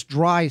have just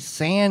dry,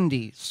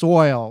 sandy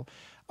soil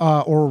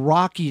or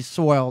rocky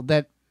soil,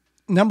 that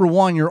number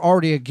one, you're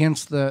already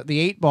against the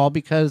 8-ball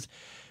because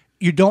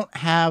you don't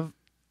have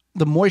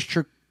the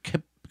moisture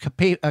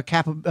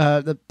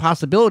the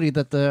possibility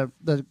that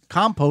the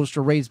compost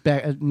or raised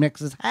bed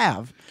mixes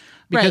have.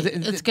 Because right.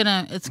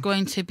 It's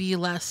going to be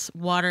less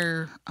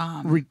water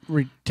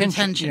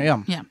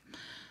retention. Yeah.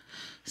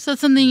 So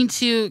it's something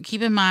to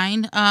keep in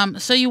mind.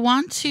 So you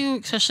want to,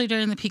 especially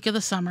during the peak of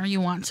the summer,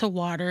 you want to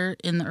water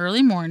in the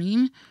early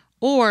morning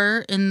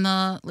or in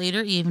the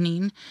later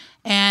evening.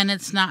 And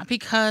it's not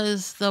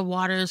because the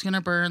water is going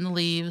to burn the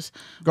leaves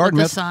with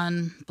the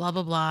sun, blah,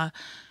 blah, blah.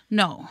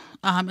 No,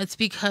 it's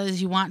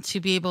because you want to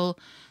be able,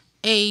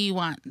 you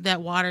want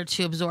that water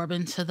to absorb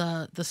into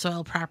the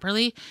soil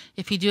properly.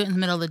 If you do it in the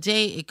middle of the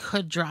day, it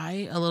could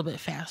dry a little bit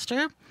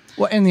faster.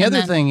 Well, and the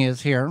other thing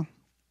is here,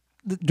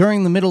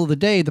 during the middle of the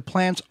day, the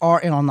plants are,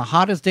 and on the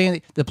hottest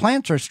day, the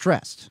plants are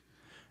stressed.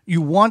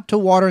 You want to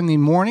water in the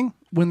morning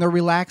when they're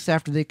relaxed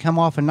after they come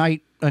off a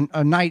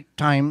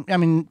nighttime. I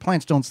mean,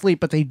 plants don't sleep,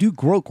 but they do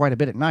grow quite a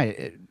bit at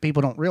night.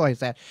 People don't realize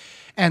that.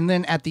 And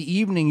then at the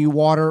evening, you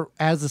water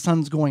as the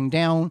sun's going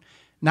down,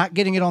 not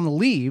getting it on the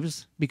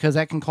leaves because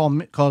that can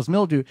cause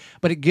mildew,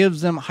 but it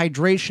gives them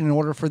hydration in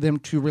order for them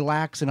to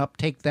relax and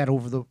uptake that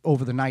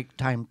over the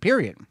nighttime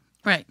period.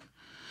 Right.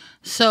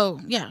 So,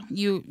 yeah,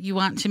 you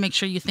want to make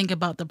sure you think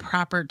about the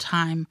proper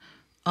time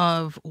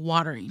of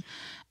watering.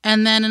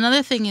 And then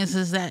another thing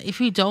is that if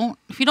you don't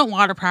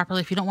water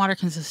properly, if you don't water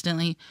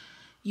consistently,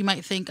 you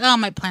might think, oh,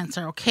 my plants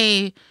are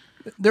okay.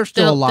 They're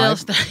still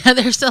alive.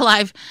 They're still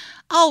alive.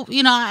 Oh,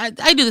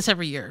 I do this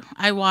every year.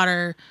 I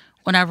water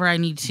whenever I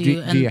need to.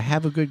 Do you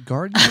have a good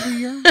garden every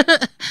year?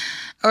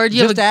 Or do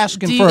you just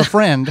asking for a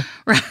friend?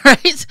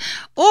 Right.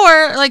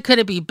 Or could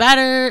it be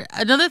better?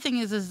 Another thing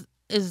is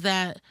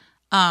that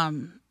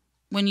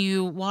when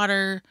you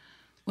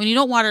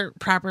don't water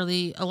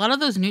properly, a lot of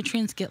those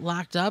nutrients get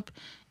locked up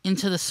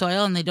into the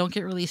soil and they don't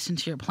get released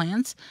into your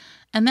plants.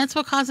 And that's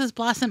what causes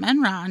blossom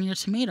end rot on your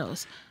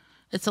tomatoes.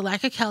 It's a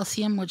lack of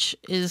calcium, which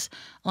is,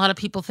 a lot of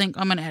people think,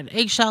 I'm going to add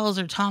eggshells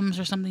or Tums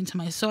or something to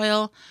my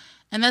soil.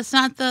 And that's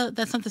not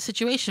the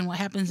situation. What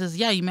happens is,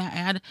 you may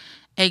add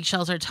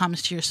eggshells or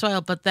Tums to your soil,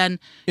 but then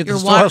if the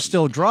soil's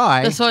still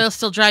dry. The soil's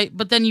still dry,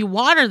 but then you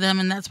water them,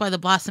 and that's why the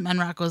blossom end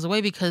rot goes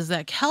away, because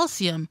that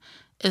calcium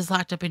is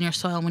locked up in your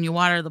soil. When you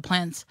water the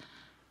plants,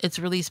 it's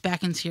released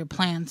back into your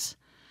plants.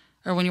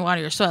 Or when you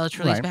water your soil, it's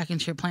released back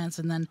into your plants,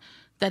 and then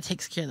that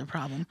takes care of the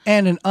problem.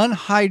 And an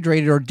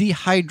unhydrated or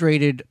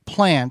dehydrated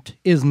plant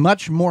is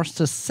much more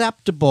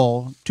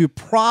susceptible to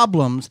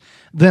problems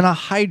than a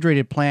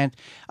hydrated plant.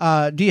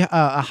 A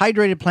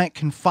hydrated plant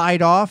can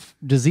fight off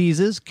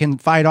diseases, can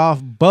fight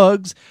off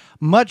bugs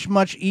much,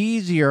 much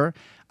easier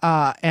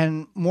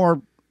and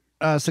more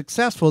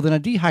successful than a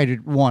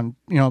dehydrated one.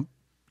 You know,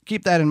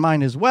 keep that in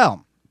mind as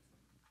well.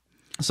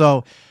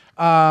 So,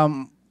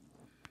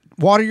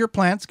 water your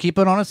plants, keep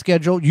it on a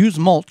schedule, use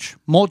mulch.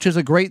 Mulch is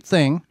a great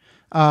thing.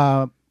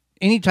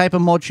 Any type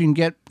of mulch you can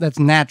get that's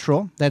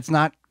natural, that's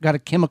not got a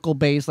chemical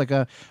base like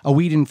a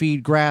weed and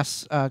feed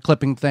grass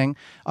clipping thing.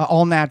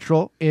 All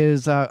natural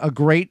is a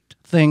great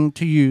thing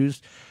to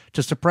use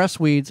to suppress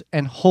weeds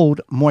and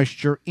hold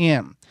moisture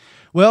in.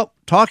 Well,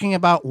 talking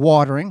about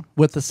watering,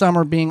 with the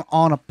summer being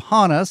on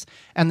upon us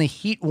and the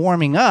heat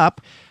warming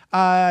up,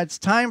 it's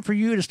time for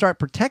you to start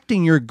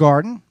protecting your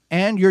garden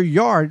and your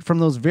yard from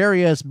those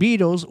various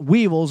beetles,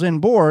 weevils,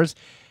 and borers.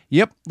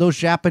 Yep, those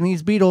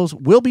Japanese beetles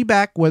will be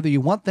back whether you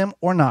want them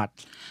or not.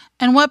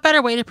 And what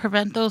better way to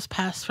prevent those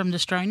pests from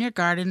destroying your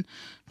garden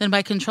than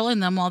by controlling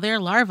them while they're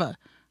larvae?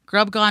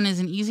 Grub Gone is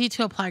an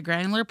easy-to-apply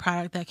granular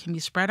product that can be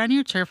spread on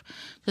your turf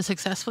to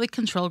successfully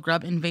control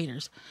grub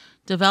invaders.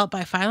 Developed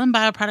by Phylum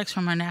Bioproducts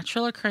from our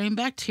natural occurring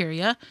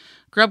bacteria,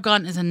 Grub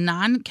Gone is a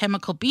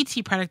non-chemical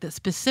BT product that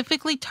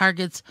specifically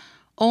targets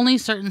only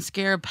certain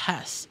scarab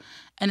pests,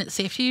 and it's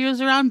safe to use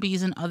around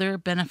bees and other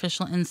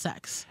beneficial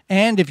insects.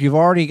 And if you've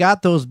already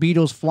got those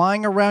beetles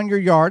flying around your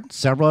yard,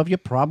 several of you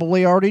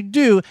probably already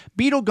do,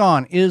 Beetle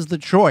Gone is the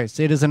choice.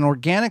 It is an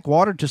organic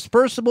water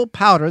dispersible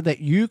powder that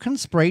you can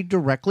spray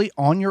directly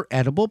on your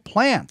edible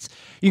plants.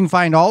 You can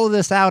find all of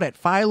this out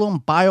at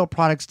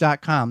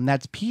PhylumBioproducts.com.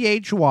 That's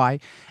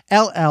PhylLLOM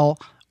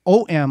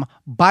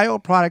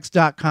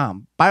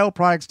bioproducts.com.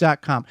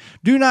 Bioproducts.com.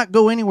 Do not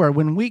go anywhere.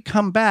 When we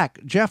come back,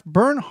 Jeff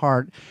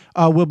Bernhard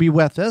will be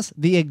with us,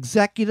 the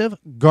executive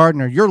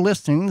gardener. You're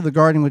listening to the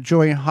Gardening with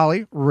Joey and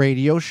Holly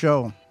radio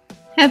show.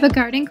 Have a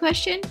garden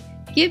question?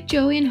 Give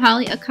Joey and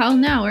Holly a call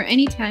now or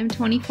anytime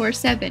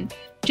 24/7.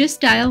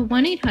 Just dial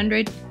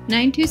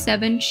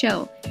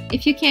 1-800-927-SHOW.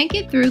 If you can't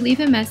get through,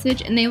 leave a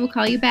message and they will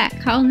call you back.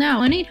 Call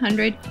now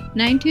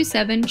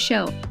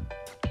 1-800-927-SHOW.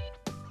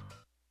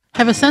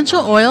 Have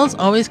essential oils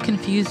always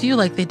confused you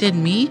like they did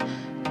me?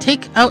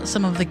 Take out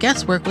some of the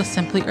guesswork with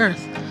Simply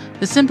Earth.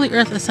 The Simply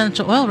Earth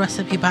Essential Oil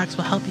Recipe Box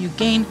will help you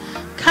gain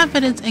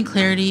confidence and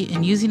clarity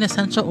in using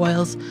essential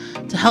oils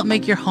to help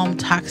make your home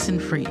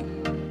toxin-free.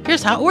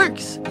 Here's how it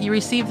works. You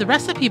receive the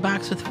recipe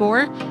box with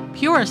 4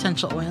 pure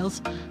essential oils,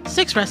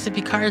 6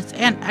 recipe cards,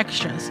 and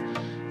extras.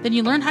 Then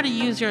you learn how to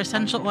use your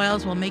essential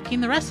oils while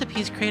making the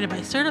recipes created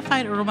by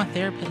certified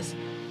aromatherapists.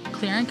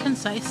 Clear and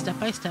concise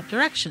step-by-step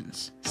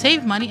directions.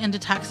 Save money and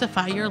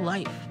detoxify your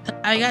life.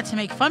 I got to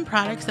make fun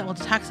products that will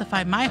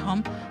detoxify my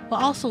home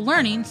while also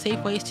learning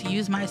safe ways to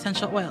use my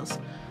essential oils.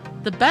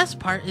 The best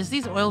part is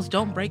these oils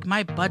don't break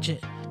my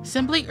budget.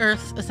 Simply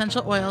Earth's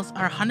essential oils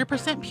are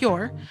 100%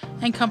 pure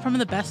and come from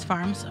the best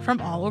farms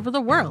from all over the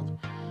world.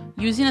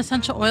 Using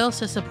essential oils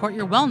to support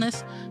your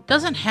wellness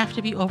doesn't have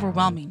to be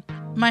overwhelming.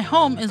 My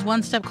home is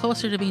one step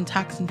closer to being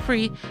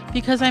toxin-free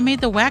because I made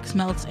the wax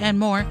melts and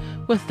more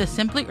with the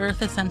Simply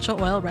Earth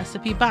Essential Oil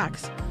Recipe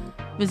Box.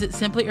 Visit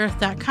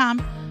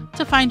simplyearth.com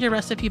to find your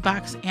recipe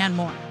box and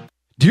more.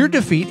 Deer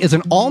Defeat is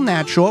an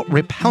all-natural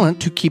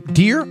repellent to keep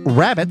deer,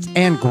 rabbits,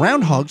 and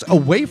groundhogs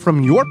away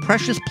from your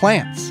precious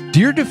plants.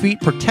 Deer Defeat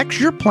protects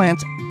your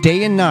plants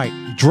day and night,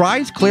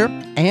 dries clear,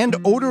 and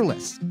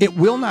odorless. It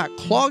will not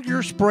clog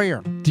your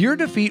sprayer. Deer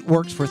Defeat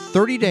works for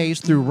 30 days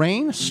through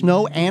rain,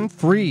 snow, and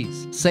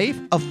freeze. Safe,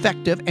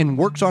 effective, and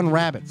works on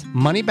rabbits.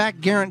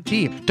 Money-back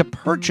guarantee. To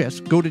purchase,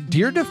 go to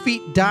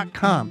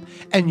deerdefeat.com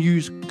and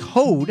use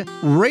code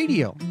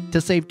RADIO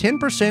to save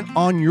 10%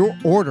 on your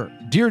order.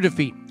 Deer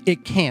Defeat.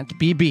 It can't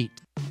be beat.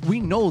 We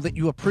know that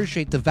you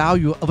appreciate the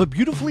value of a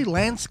beautifully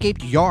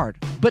landscaped yard,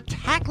 but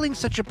tackling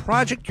such a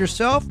project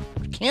yourself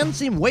can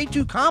seem way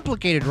too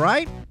complicated,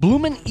 right?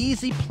 Bloomin'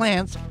 Easy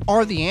Plants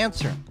are the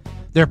answer.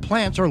 Their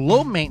plants are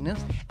low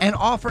maintenance and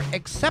offer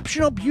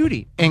exceptional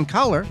beauty and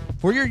color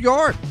for your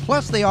yard.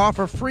 Plus, they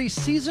offer free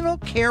seasonal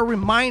care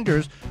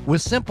reminders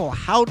with simple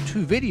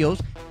how-to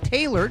videos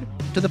tailored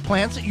to the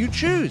plants that you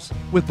choose.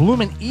 With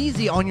Bloomin'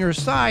 Easy on your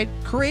side,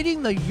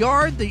 creating the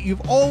yard that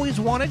you've always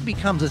wanted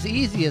becomes as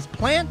easy as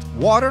plant,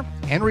 water,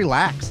 and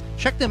relax.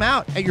 Check them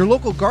out at your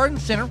local garden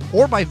center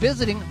or by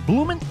visiting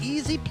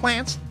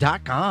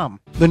bloomineasyplants.com.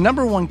 The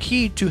number one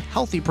key to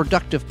healthy,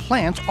 productive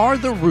plants are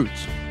the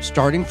roots.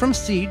 Starting from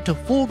seed to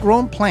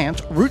full-grown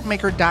plants,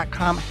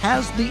 rootmaker.com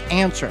has the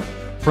answer.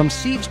 From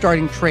seed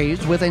starting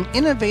trays with an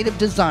innovative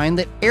design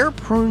that air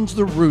prunes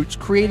the roots,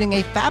 creating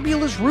a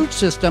fabulous root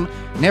system,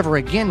 never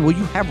again will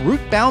you have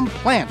root-bound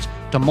plants,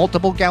 to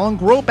multiple gallon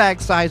grow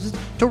bag sizes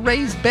to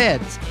raised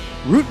beds.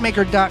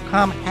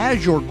 Rootmaker.com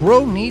has your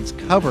grow needs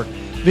covered.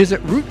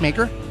 Visit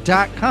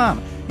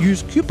rootmaker.com.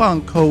 Use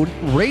coupon code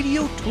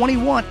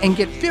RADIO21 and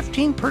get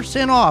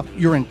 15% off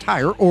your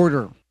entire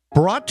order.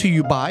 Brought to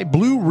you by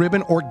Blue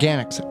Ribbon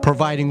Organics,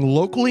 providing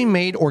locally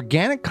made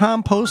organic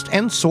compost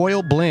and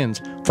soil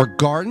blends for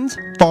gardens,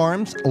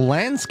 farms,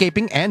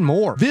 landscaping, and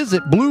more.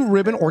 Visit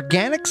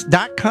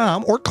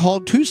BlueRibbonOrganics.com or call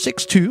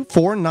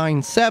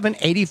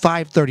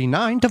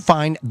 262-497-8539 to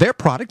find their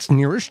products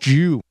nearest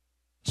you.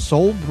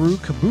 Soul Brew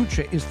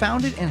Kombucha is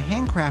founded and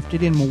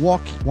handcrafted in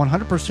Milwaukee,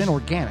 100%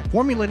 organic,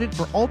 formulated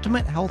for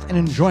ultimate health and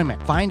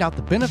enjoyment. Find out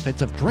the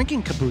benefits of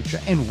drinking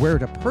kombucha and where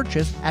to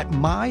purchase at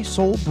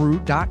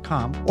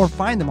mysoulbrew.com or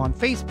find them on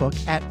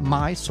Facebook at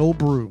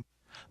mysoulbrew.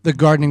 The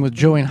Gardening with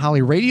Joey and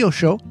Holly radio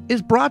show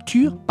is brought to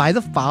you by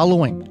the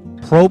following: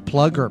 Pro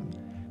Plugger,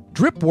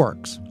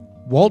 Dripworks,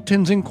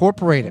 Waltons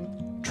Incorporated,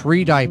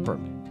 Tree Diaper,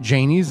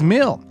 Janie's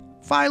Mill,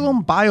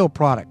 Phylum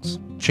Bioproducts,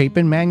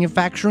 Chapin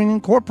Manufacturing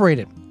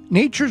Incorporated,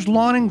 Nature's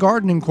Lawn and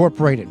Garden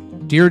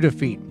Incorporated, Deer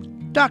Defeat,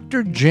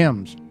 Dr.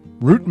 Jim's,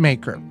 Root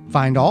Maker.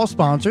 Find all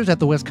sponsors at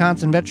the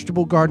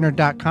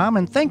WisconsinVegetableGardener.com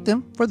and thank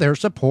them for their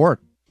support.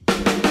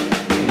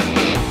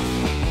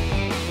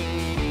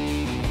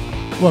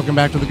 Welcome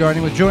back to the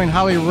Gardening with Joey and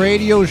Holly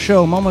radio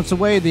show. Moments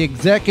away, the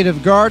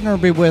executive gardener will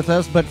be with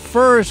us. But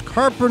first,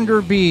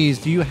 carpenter bees.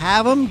 Do you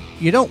have them?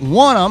 You don't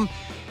want them.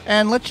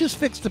 And let's just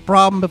fix the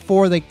problem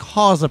before they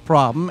cause a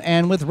problem.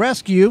 And with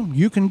Rescue,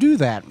 you can do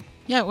that.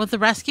 Yeah, with the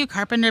Rescue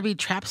Carpenter Bee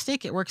Trap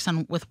Stick, it works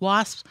with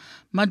wasps,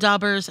 mud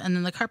daubers, and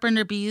then the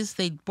carpenter bees,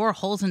 they bore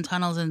holes and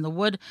tunnels in the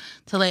wood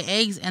to lay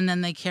eggs, and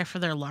then they care for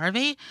their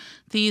larvae.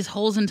 These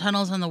holes and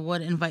tunnels in the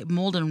wood invite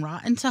mold and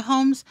rot into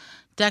homes,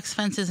 decks,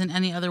 fences, and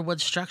any other wood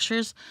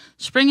structures.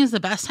 Spring is the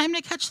best time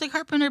to catch the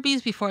carpenter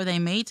bees before they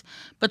mate,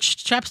 but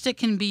trapstick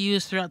can be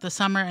used throughout the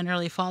summer and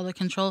early fall to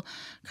control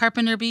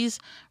carpenter bees.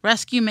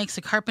 Rescue makes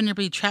a carpenter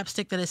bee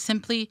trapstick that is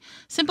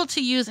simple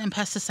to use and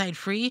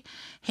pesticide-free.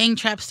 Hang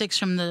trapsticks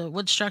from the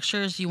wood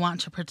structures you want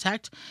to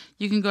protect.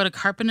 You can go to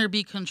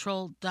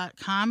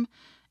carpenterbeecontrol.com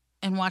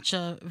and watch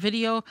a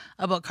video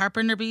about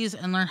carpenter bees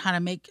and learn how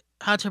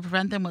to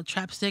prevent them with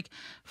trapstick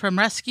from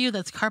Rescue.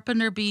 That's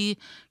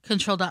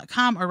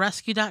carpenterbeecontrol.com or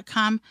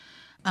rescue.com.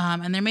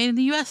 And they're made in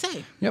the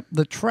USA. Yep,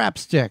 the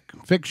trapstick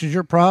fixes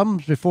your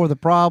problems before the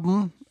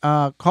problem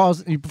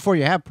before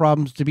you have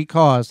problems to be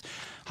caused.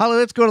 Holly,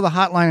 let's go to the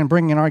hotline and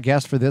bring in our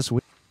guest for this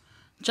week.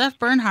 Jeff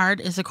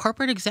Bernhard is a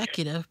corporate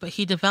executive, but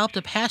he developed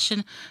a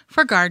passion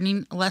for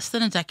gardening less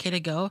than a decade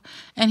ago,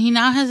 and he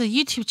now has a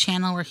YouTube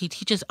channel where he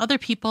teaches other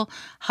people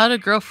how to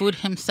grow food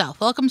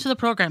himself. Welcome to the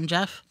program,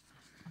 Jeff.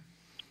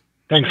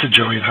 Thanks to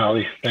Joey and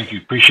Holly. Thank you.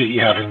 Appreciate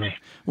you having me.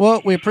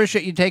 Well, we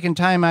appreciate you taking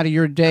time out of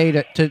your day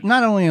to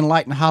not only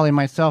enlighten Holly and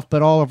myself,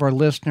 but all of our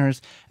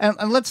listeners. And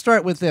let's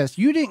start with this.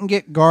 You didn't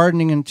get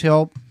gardening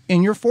until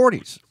in your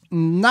 40s.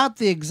 Not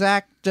the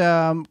exact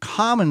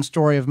common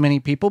story of many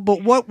people,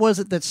 but what was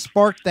it that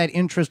sparked that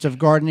interest of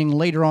gardening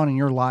later on in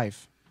your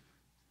life?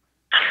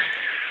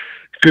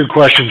 Good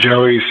question,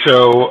 Joey.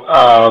 So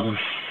I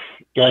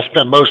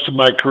spent most of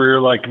my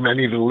career, like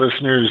many of the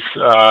listeners,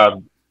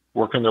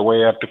 working their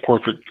way up the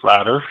corporate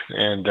ladder,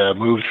 and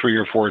moved 3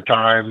 or 4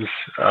 times,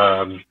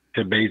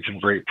 had made some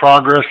great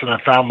progress, and I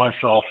found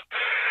myself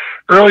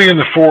early in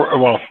my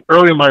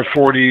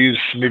 40s,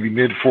 maybe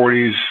mid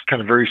 40s,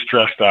 kind of very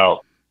stressed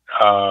out.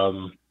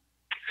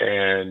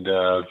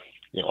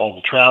 All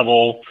the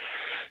travel,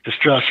 the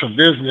stress from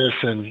business,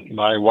 and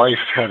my wife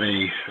had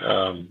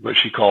what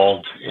she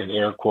called, in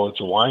air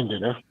quotes, a wine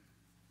dinner,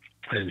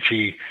 and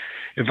she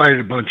invited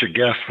a bunch of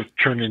guests, which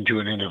turned into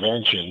an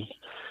intervention,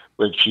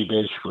 which she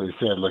basically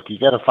said, look, you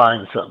got to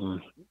find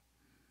something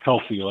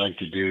healthy you like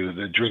to do.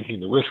 The drinking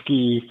the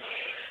whiskey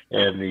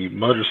and the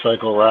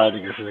motorcycle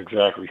riding isn't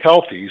exactly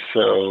healthy.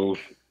 So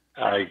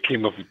I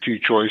came up with 2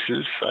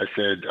 choices. I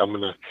said, I'm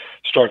going to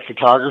start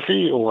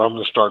photography or I'm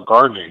going to start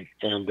gardening.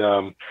 And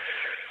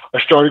I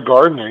started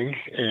gardening,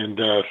 and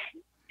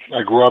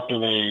I grew up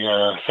in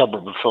a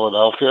suburb of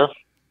Philadelphia.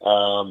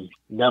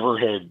 Never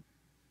had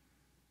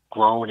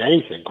grown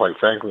anything, quite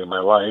frankly, in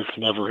my life.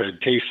 Never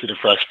had tasted a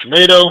fresh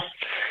tomato.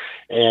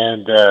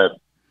 And I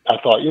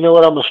thought, you know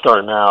what, I'm going to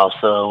start now.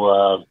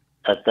 So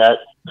at that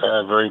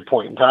very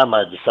point in time,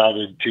 I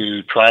decided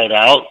to try it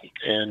out,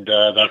 and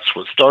that's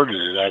what started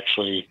it.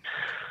 Actually,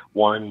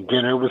 one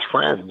dinner with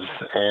friends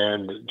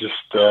and just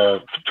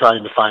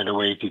trying to find a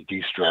way to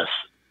de-stress.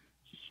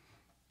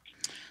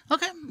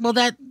 Okay, well,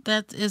 that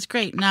is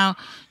great. Now,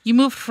 you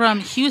moved from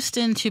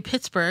Houston to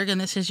Pittsburgh,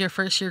 and this is your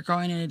first year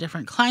growing in a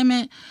different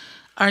climate.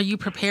 Are you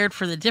prepared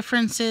for the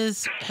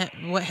differences?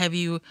 What have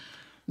you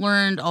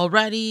learned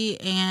already,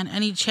 and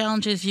any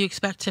challenges you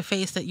expect to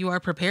face that you are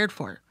prepared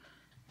for?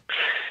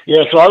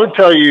 Yeah, so I would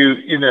tell you,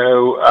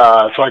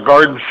 so I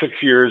gardened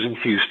 6 years in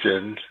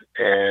Houston,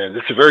 and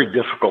it's a very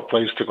difficult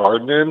place to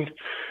garden in,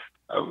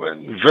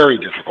 very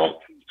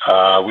difficult.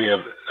 We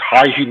have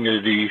high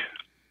humidity,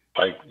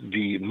 like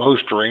the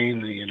most rain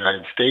in the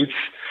United States.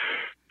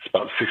 It's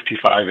about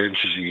 65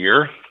 inches a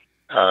year,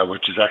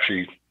 which is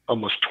actually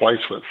almost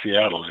twice what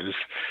Seattle is.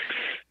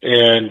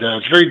 And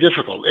it's very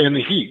difficult. And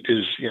the heat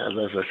is,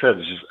 as I said,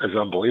 is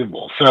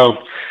unbelievable.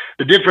 So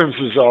the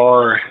differences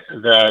are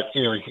that,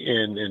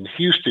 in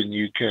Houston,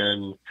 you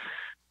can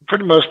for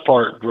the most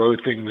part, grow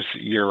things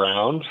year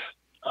round,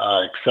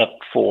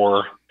 except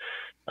for,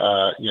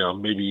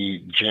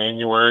 maybe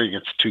January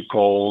gets too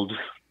cold,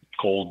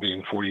 cold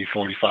being 40,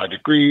 45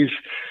 degrees.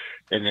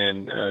 And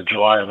then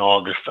July and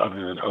August,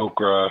 other than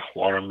okra,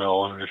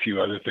 watermelon, and a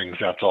few other things,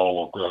 that's all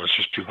will grow. It's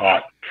just too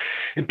hot.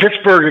 In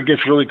Pittsburgh, it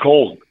gets really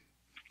cold.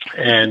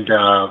 And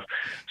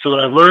so what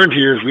I've learned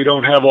here is we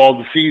don't have all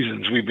the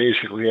seasons. We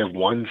basically have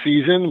one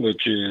season,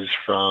 which is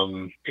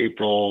from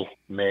April,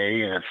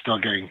 May, and it's still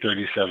getting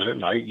 37 at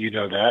night. You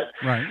know that,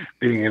 right?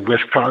 Being in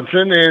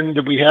Wisconsin.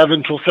 And we have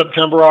until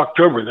September,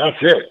 October.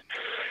 That's it.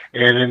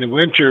 And in the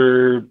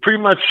winter, pretty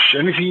much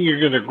anything you're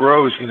going to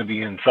grow is going to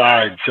be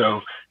inside.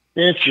 So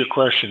to answer your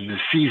question, the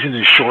season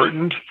is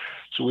shortened,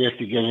 so we have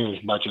to get in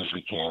as much as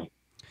we can.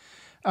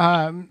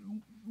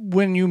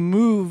 When you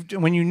moved,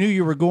 when you knew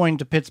you were going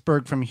to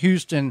Pittsburgh from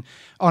Houston,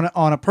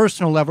 on a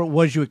personal level,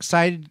 was you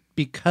excited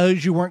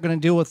because you weren't going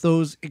to deal with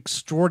those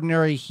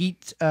extraordinary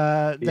heat?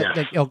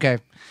 Okay.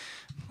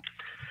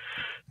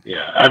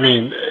 Yeah, I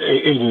mean,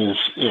 it is,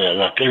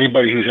 look,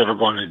 anybody who's ever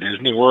gone to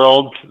Disney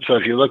World, so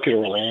if you look at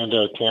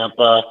Orlando,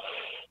 Tampa,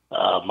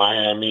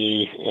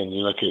 Miami, and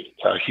you look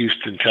at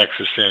Houston,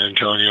 Texas, San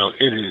Antonio,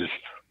 it is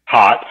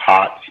hot,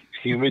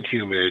 humid,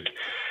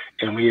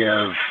 and we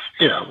have,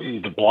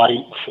 the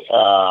blight,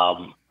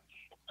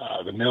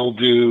 the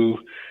mildew.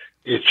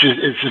 It's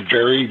a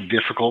very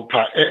difficult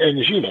time. And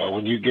as you know,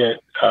 when you get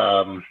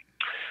 5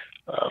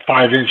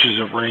 inches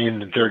of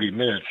rain in 30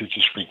 minutes, it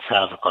just wreaks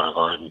havoc on a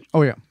garden.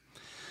 Oh yeah.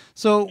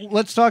 So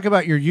let's talk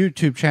about your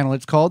YouTube channel.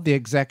 It's called The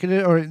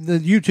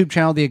YouTube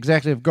channel, The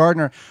Executive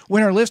Gardener.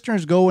 When our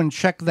listeners go and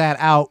check that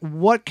out,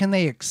 what can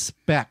they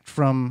expect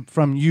from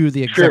you,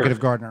 The Executive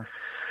Gardener?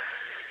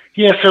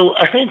 Yeah, so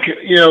I think,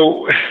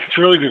 it's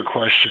a really good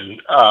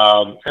question.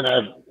 And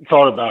I've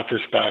thought about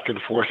this back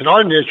and forth. And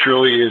our niche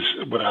really is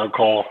what I would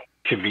call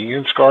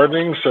convenience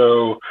gardening.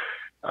 So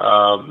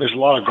there's a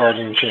lot of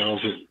gardening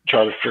channels that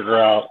try to figure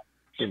out,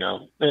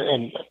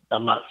 and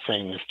I'm not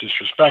saying this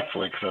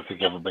disrespectfully because I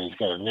think everybody's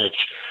got a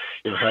niche.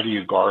 How do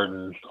you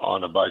garden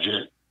on a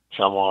budget?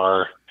 Some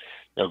are,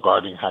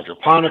 gardening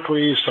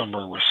hydroponically, some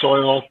are with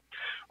soil.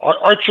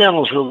 Our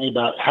channel is really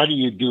about how do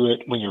you do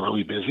it when you're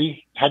really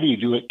busy? How do you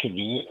do it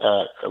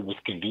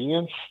with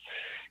convenience?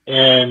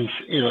 And,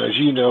 as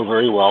you know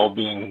very well,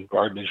 being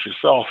gardeners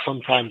yourself,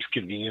 sometimes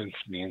convenience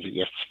means that you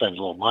have to spend a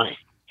little money.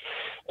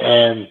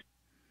 And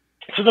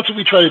so that's what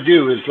we try to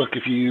do is, look,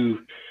 if you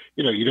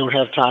don't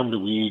have time to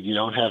weed, you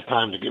don't have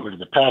time to get rid of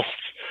the pests,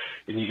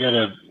 and you got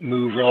to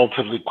move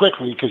relatively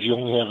quickly because you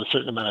only have a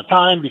certain amount of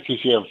time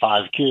because you have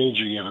 5 kids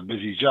or you have a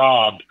busy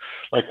job.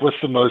 Like, what's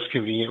the most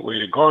convenient way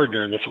to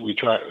garden? And that's what we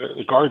try.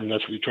 That's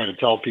what we try to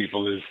tell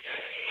people is,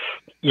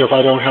 if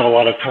I don't have a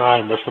lot of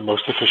time, what's the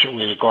most efficient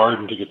way to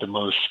garden to get the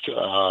most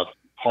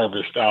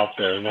harvest out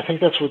there? And I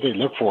think that's what they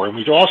look for. And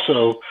we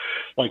also,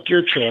 like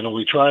your channel,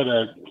 we try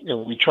to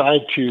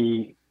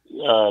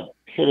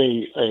hit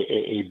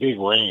a big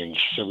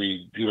range. So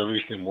we do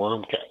everything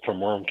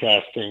from worm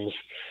castings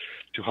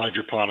to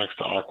hydroponics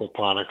to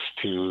aquaponics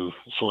to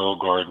soil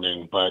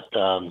gardening. But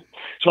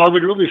so I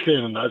would really say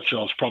in a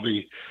nutshell, it's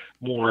probably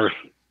more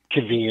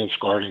convenience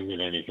gardening than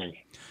anything.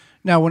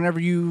 Now, whenever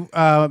you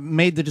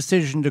made the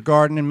decision to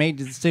garden and made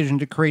the decision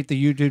to create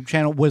the YouTube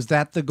channel, was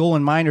that the goal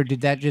in mind, or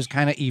did that just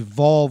kind of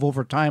evolve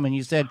over time and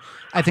you said,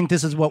 I think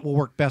this is what will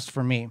work best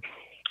for me?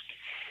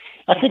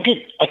 I think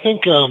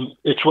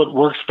it's what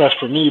works best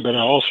for me, but I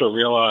also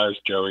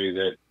realized, Joey,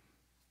 that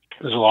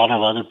there's a lot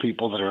of other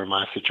people that are in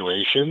my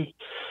situation.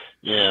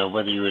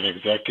 Whether you're an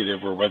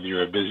executive or whether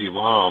you're a busy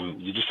mom,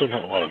 you just don't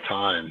have a lot of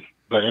time.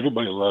 But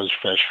everybody loves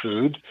fresh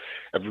food.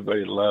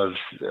 Everybody loves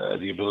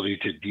the ability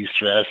to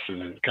de-stress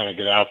and kind of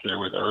get out there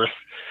with earth.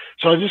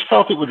 So I just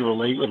felt it would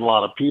relate with a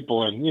lot of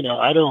people. And,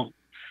 I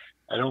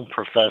don't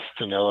profess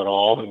to know it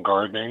all in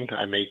gardening.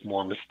 I make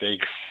more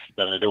mistakes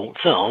than I don't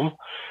film.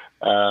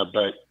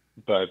 But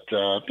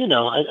I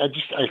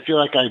feel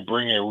like I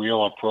bring a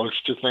real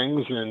approach to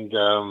things and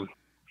a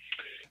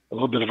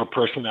little bit of a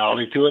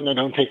personality to it, and I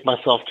don't take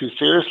myself too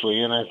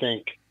seriously. And I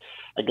think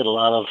I get a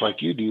lot of,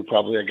 like you do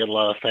probably, I get a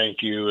lot of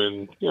thank you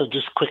and,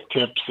 just quick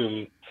tips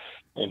and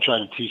try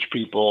to teach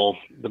people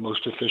the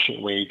most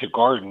efficient way to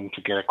garden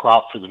to get a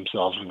crop for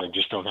themselves when they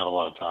just don't have a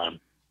lot of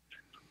time.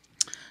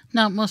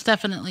 No, most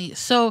definitely.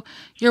 So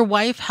your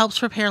wife helps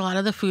prepare a lot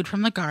of the food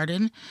from the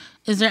garden.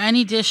 Is there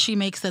any dish she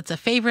makes that's a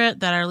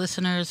favorite that our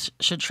listeners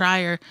should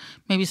try, or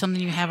maybe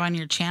something you have on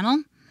your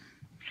channel?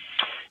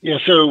 Yeah,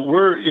 so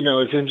we're,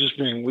 it's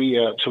interesting. We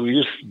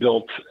just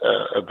built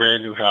a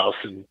brand new house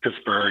in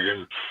Pittsburgh,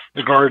 and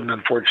the garden,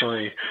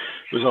 unfortunately,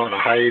 was on a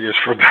hiatus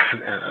for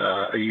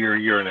about a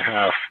year and a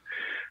half,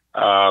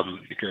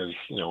 because,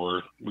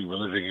 we were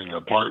living in an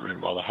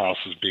apartment while the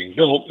house was being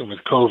built, and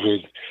with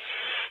COVID,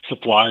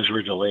 supplies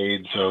were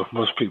delayed. So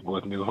most people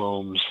with new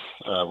homes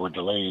were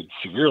delayed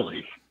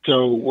severely.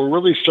 So we're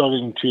really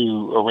starting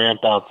to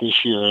ramp out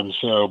this year. And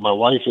so my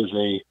wife is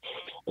a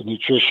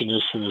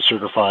nutritionist and a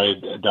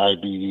certified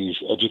diabetes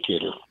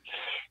educator,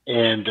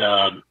 and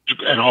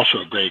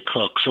also a great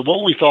cook. So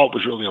what we thought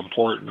was really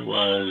important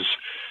was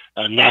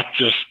not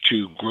just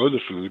to grow the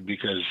food,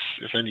 because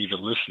if any of the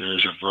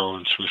listeners have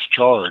grown Swiss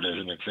chard, as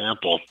an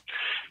example,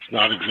 it's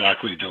not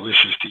exactly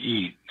delicious to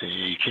eat.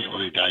 You can't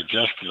really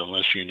digest it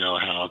unless you know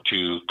how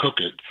to cook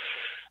it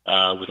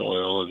with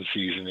oil and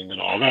seasoning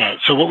and all that.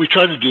 So what we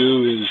try to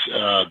do is,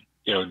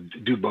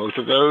 do both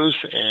of those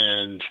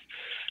and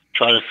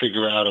try to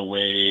figure out a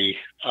way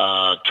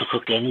to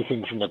cook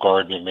anything from the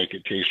garden and make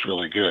it taste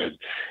really good.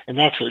 And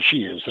that's what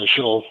she is. So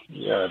she'll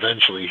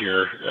eventually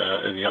here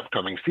in the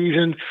upcoming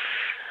season,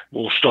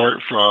 we'll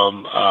start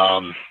from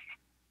the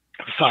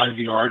side of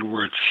the yard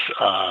where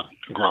it's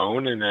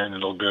grown, and then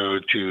it'll go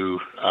to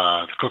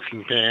the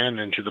cooking pan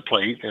and to the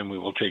plate, and we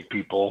will take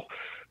people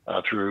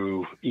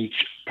through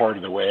each part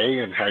of the way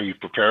and how you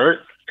prepare it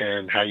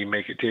and how you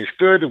make it taste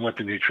good and what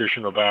the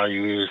nutritional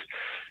value is,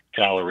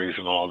 calories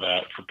and all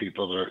that for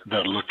people that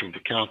are looking to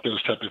count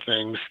those type of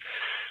things.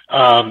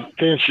 To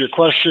answer your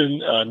question,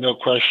 no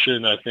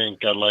question. I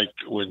think I like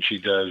when she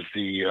does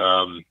the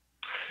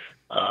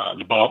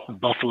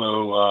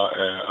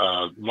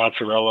buffalo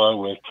mozzarella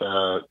with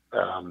the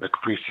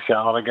caprese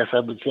salad, I guess I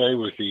would say,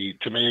 with the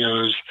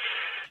tomatoes.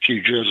 She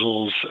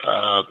drizzles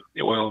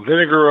oil and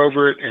vinegar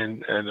over it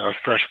and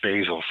fresh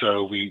basil.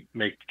 So we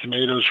make the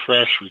tomatoes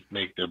fresh, we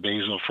make the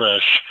basil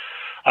fresh.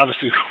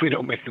 Obviously, we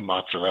don't make the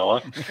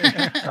mozzarella,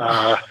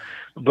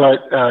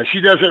 but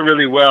she does it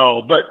really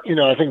well. But,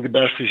 I think the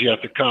best is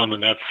yet to come,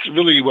 and that's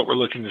really what we're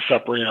looking to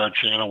separate our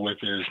channel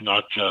with, is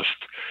not just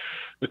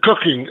the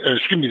cooking,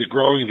 the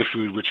growing the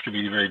food, which can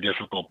be very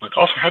difficult, but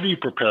also how do you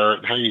prepare it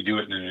and how do you do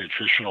it in a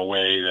nutritional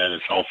way that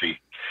is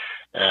healthy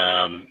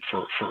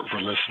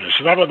for listeners.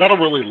 So that'll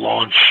really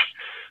launch,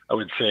 I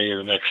would say, in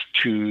the next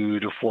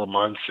 2 to 4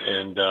 months.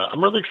 And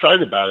I'm really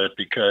excited about it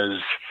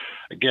because,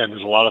 again,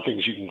 there's a lot of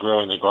things you can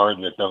grow in the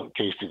garden that don't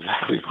taste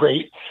exactly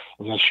great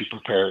unless you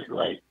prepare it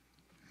right.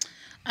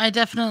 I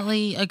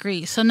definitely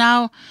agree. So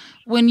now,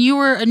 when you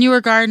were a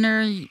newer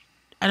gardener,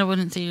 I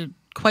wouldn't say you're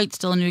quite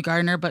still a new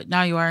gardener, but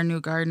now you are a new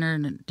gardener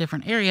in a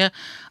different area.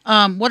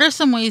 What are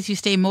some ways you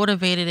stay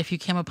motivated if you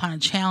came upon a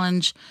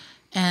challenge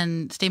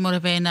and stay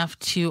motivated enough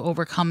to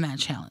overcome that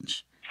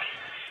challenge?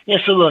 Yeah,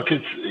 so look,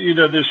 it's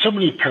there's so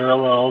many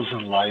parallels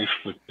in life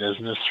with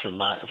business for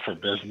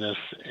business,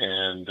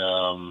 and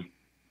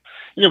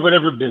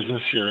whatever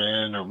business you're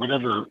in or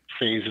whatever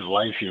phase of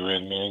life you're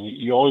in, man,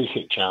 you always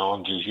hit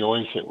challenges, you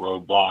always hit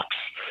roadblocks.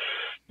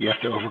 You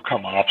have to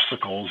overcome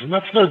obstacles, and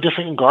that's no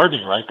different in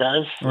gardening, right,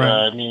 guys?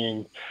 Right.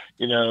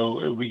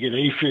 We get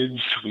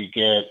aphids, we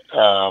get,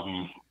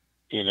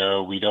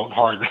 we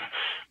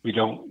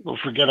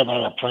don't forget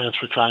about our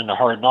plants we're trying to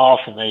harden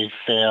off, and they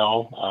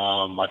fail.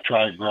 I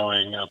tried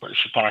growing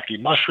shiitake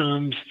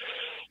mushrooms.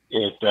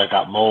 It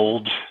got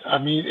mold.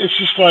 It's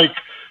just like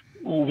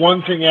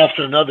one thing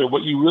after another.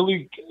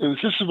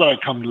 This is what I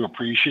come to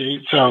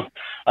appreciate. So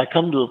I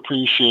come to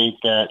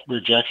appreciate that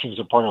rejection is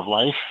a part of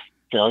life.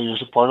 Failure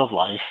is a part of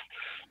life,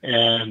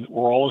 and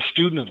we're all a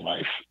student in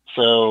life.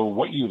 So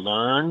what you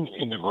learn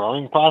in the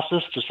growing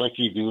process, just like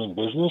you do in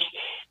business,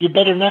 you're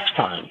better next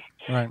time.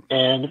 Right.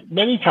 And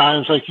many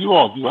times, like you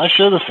all do, I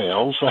show the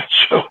fails, I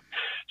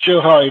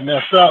show how I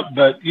mess up,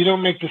 but you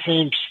don't make the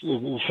same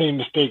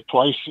mistake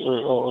twice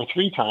or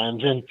 3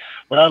 times. And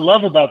what I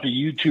love about the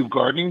YouTube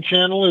gardening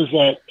channel is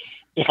that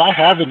if I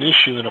have an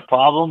issue and a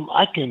problem,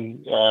 I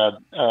can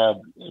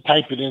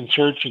type it in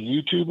search in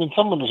YouTube, and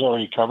someone has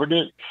already covered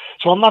it.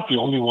 So I'm not the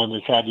only one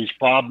that's had these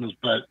problems,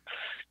 but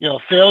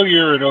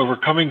failure and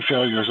overcoming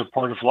failure is a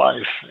part of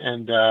life,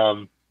 and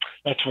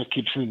that's what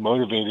keeps me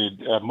motivated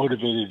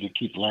to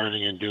keep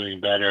learning and doing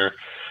better,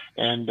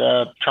 and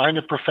trying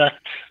to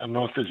perfect. I don't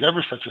know if there's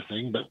ever such a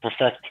thing, but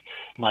perfect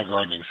my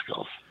gardening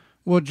skills.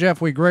 Well, Jeff,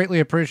 we greatly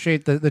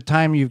appreciate the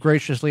time you've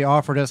graciously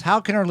offered us.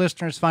 How can our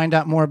listeners find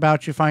out more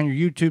about you, find your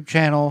YouTube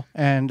channel,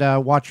 and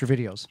watch your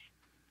videos?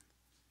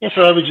 Yeah,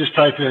 so I would just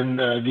type in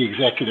The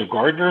Executive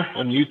Gardener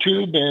on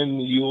YouTube,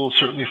 and you will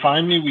certainly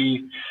find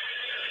me.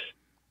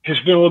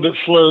 It's been a little bit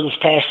slow this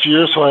past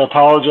year, so I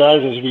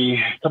apologize as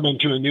we come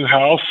into a new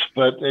house.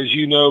 But as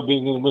you know,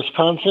 being in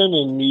Wisconsin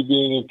and me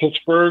being in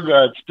Pittsburgh,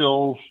 it's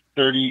still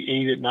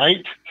 38 at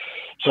night.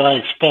 So I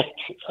expect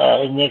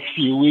in the next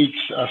few weeks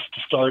us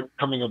to start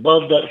coming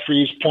above that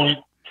freeze point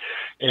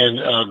and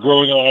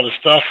growing a lot of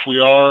stuff. We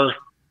are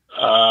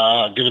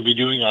going to be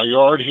doing our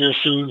yard here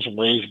soon, some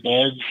raised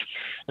beds,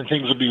 and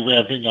things will be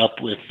ramping up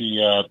with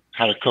the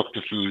how to cook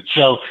the food.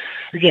 So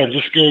again,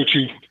 just go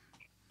to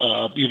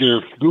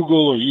either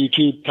Google or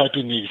YouTube, type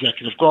in The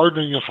Executive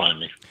Gardener, and you'll find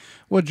me.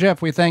 Well,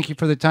 Jeff, we thank you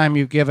for the time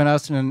you've given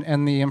us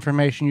and the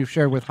information you've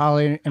shared with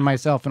Holly and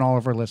myself and all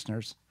of our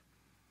listeners.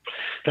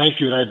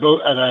 Thank you,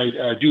 and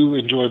I do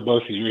enjoy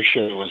both of your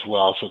show as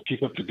well. So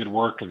keep up the good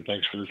work, and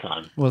thanks for the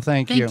time. Well,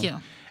 thank you. Thank you.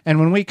 And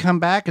when we come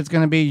back, it's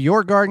going to be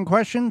your garden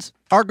questions,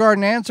 our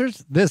garden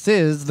answers. This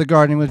is the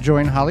Gardening with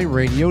Joey and Holly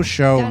radio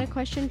show. Got a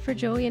question for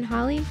Joey and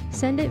Holly?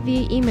 Send it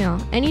via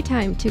email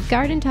anytime to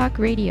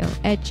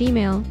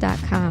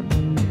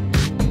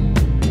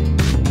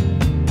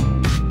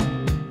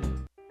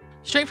gardentalkradio@gmail.com.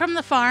 Straight from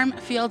the farm,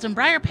 fields, and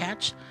briar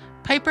patch,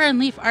 Piper and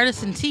Leaf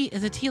Artisan Tea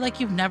is a tea like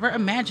you've never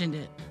imagined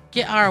it.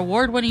 Get our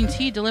award-winning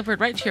tea delivered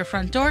right to your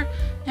front door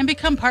and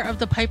become part of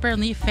the Piper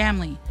and Leaf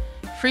family.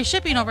 Free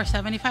shipping over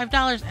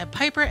 $75 at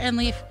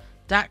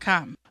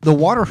piperandleaf.com. The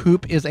Water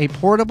Hoop is a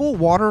portable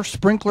water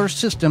sprinkler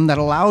system that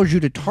allows you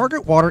to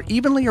target water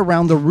evenly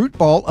around the root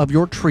ball of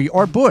your tree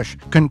or bush.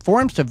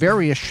 Conforms to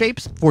various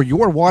shapes for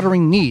your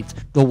watering needs.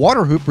 The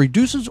Water Hoop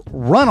reduces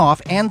runoff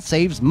and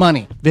saves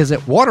money. Visit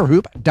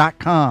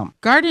waterhoop.com.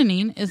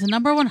 Gardening is the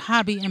 #1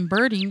 hobby and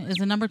birding is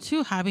the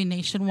 #2 hobby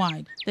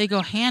nationwide. They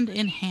go hand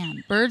in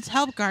hand. Birds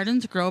help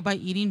gardens grow by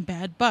eating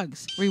bad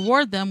bugs.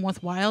 Reward them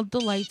with Wild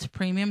Delights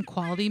premium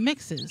quality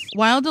mixes.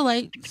 Wild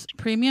Delights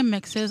premium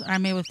mixes are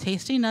made with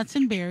tasty nuts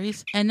and berries,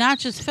 and not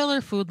just filler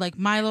food like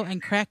Milo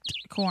and cracked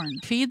corn.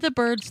 Feed the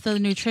birds the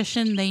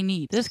nutrition they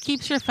need. This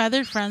keeps your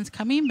feathered friends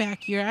coming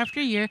back year after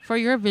year for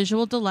your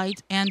visual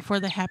delight and for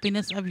the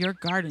happiness of your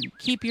garden.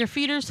 Keep your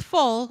feeders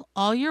full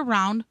all year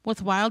round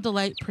with Wild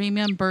Delight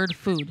premium bird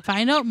food.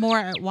 Find out more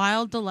at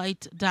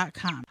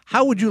wilddelight.com.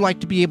 How would you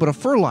like to be able to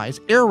fertilize,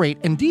 aerate,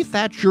 and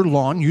dethatch your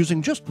lawn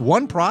using just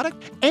one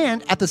product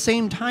and at the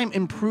same time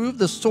improve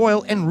the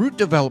soil and root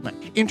development?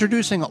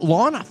 Introducing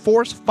Lawn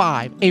Force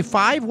 5, a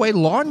 5-way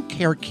lawn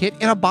care kit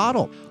in a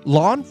bottle.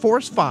 Lawn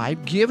Force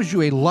 5 gives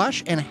you a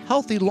lush and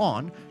healthy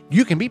lawn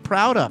you can be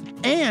proud of,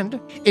 and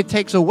it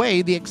takes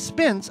away the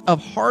expense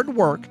of hard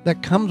work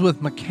that comes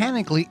with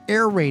mechanically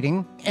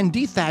aerating and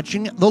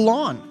dethatching the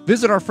lawn.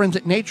 Visit our friends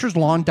at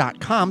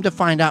natureslawn.com to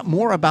find out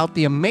more about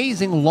the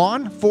amazing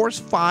Lawn Force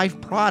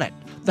 5 product.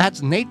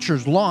 That's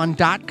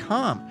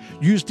natureslawn.com.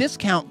 Use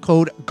discount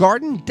code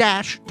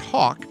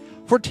GARDEN-TALK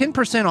for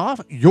 10%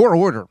 off your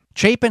order.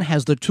 Chapin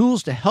has the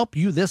tools to help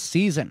you this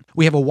season.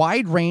 We have a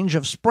wide range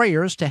of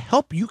sprayers to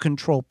help you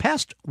control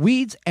pests,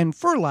 weeds, and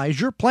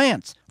fertilize your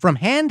plants. From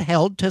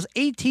handheld to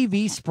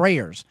ATV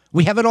sprayers,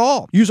 we have it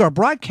all. Use our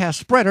broadcast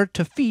spreader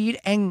to feed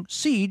and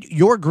seed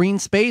your green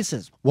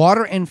spaces.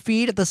 Water and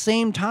feed at the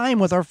same time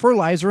with our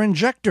fertilizer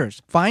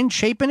injectors. Find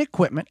Chapin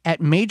equipment at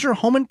major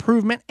home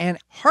improvement and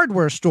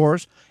hardware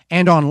stores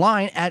and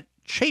online at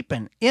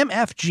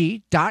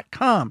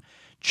chapinmfg.com.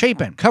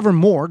 Chapin, cover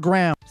more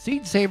ground.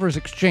 Seed Savers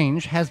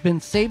Exchange has been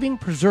saving,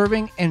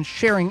 preserving, and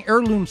sharing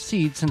heirloom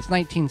seeds since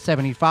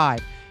 1975,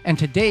 and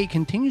today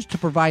continues to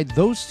provide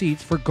those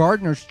seeds for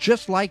gardeners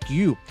just like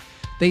you.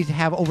 They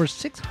have over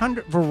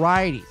 600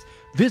 varieties.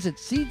 Visit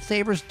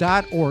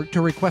seedsavers.org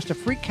to request a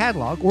free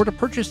catalog or to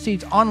purchase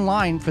seeds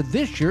online for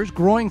this year's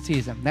growing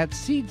season. That's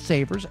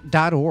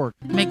seedsavers.org.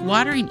 Make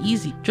watering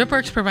easy.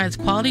 DripWorks provides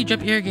quality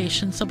drip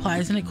irrigation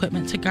supplies and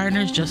equipment to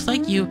gardeners just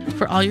like you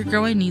for all your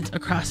growing needs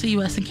across the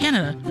U.S. and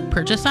Canada.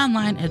 Purchase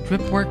online at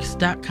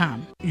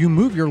dripworks.com. You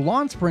move your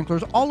lawn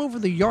sprinklers all over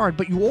the yard,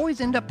 but you always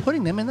end up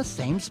putting them in the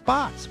same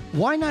spots.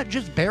 Why not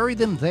just bury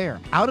them there?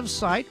 Out of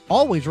sight,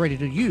 always ready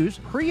to use,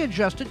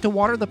 pre-adjusted to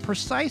water the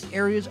precise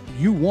areas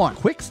you want.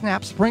 Quick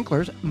Snap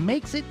Sprinklers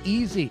makes it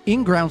easy.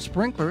 In-ground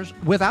sprinklers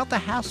without the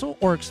hassle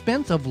or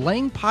expense of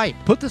laying pipe.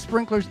 Put the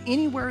sprinklers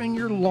anywhere in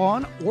your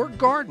lawn or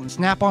garden.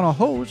 Snap on a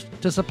hose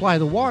to supply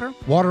the water.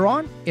 Water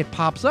on, it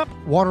pops up.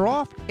 Water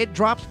off, it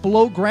drops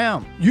below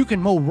ground. You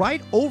can mow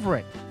right over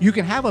it. You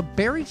can have a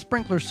buried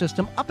sprinkler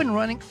system up and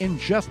running in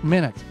just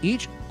minutes.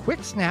 Each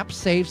Quick Snap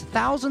saves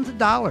thousands of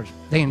dollars.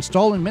 They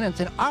install in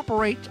minutes and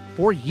operate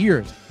for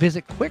years.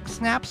 Visit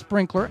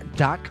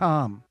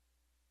quicksnapsprinkler.com.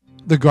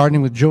 The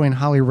Gardening with Joey and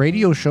Holly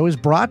radio show is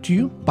brought to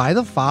you by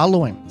the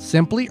following: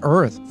 Simply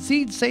Earth,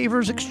 Seed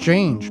Savers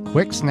Exchange,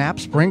 Quick Snap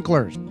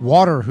Sprinklers,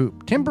 Water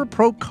Hoop, Timber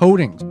Pro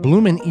Coatings,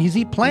 Bloomin'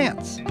 Easy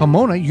Plants,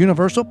 Pomona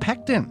Universal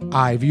Pectin,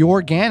 Ivy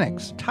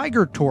Organics,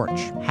 Tiger Torch,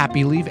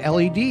 Happy Leaf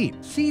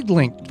LED,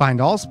 Seedlink.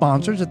 Find all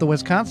sponsors at the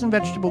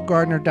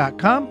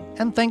WisconsinVegetableGardener.com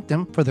and thank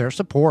them for their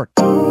support.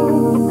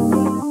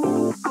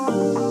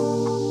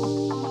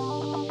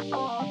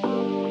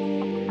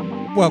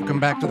 Welcome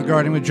back to the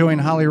Gardening with Joey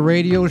and Holly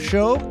radio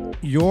show.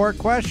 Your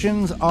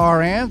questions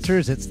are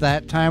answers. It's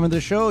that time of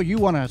the show. You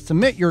want to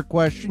submit your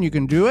question, you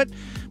can do it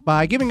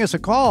by giving us a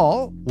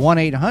call,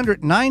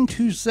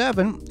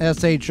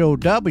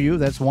 1-800-927-SHOW.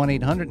 That's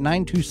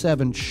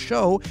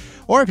 1-800-927-SHOW.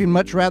 Or if you'd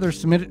much rather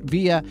submit it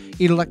via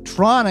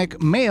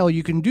electronic mail,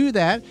 you can do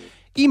that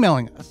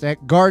emailing us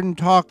at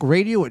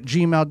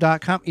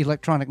gardentalkradio@gmail.com.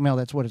 Electronic mail,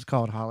 that's what it's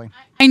called, Holly.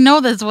 I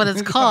know that's what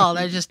it's called.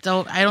 I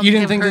don't. You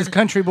didn't think this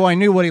country boy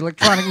knew what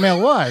electronic mail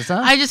was,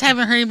 huh? I just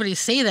haven't heard anybody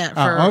say that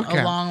for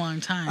a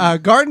long time.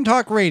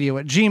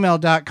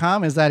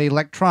 Gardentalkradio@gmail.com is that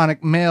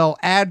electronic mail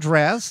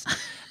address.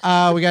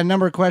 We got a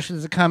number of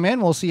questions that come in.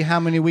 We'll see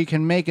how many we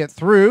can make it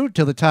through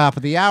till the top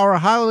of the hour.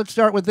 Holly, let's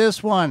start with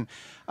this one.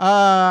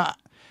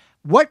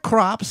 What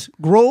crops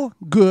grow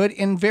good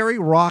in very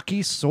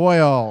rocky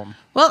soil?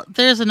 Well,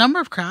 there's a number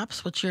of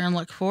crops which you're in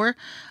luck for.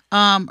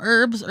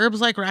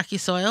 Herbs like rocky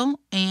soil,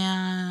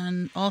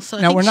 and also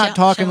now we're not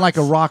talking like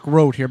a rock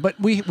road here, but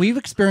we've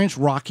experienced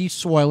rocky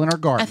soil in our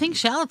garden. I think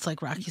shallots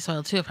like rocky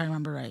soil too, if I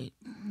remember right.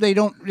 They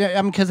don't,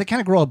 because they kind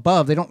of grow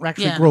above. They don't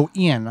actually grow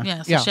in.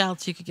 Yeah, so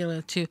shallots you could get away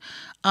with too.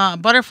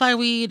 Butterfly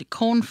weed,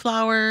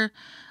 coneflower,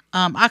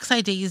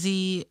 oxeye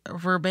daisy,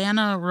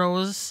 verbena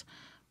rose,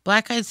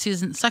 Black-eyed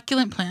Susan,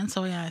 succulent plants.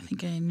 Oh, yeah, I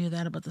think I knew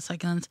that about the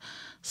succulents.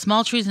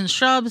 Small trees and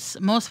shrubs.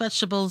 Most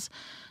vegetables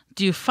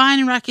do fine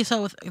in rocky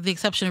soil with the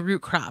exception of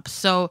root crops.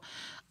 So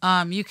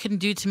you can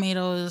do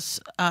tomatoes,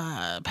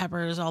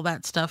 peppers, all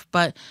that stuff.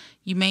 But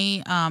you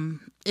may,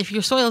 if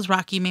your soil is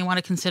rocky, you may want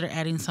to consider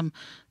adding some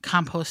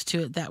compost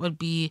to it. That would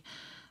be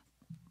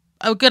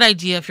a good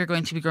idea if you're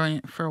going to be growing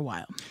it for a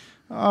while.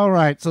 All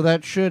right, so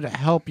that should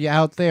help you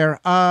out there.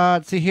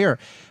 Let's see here.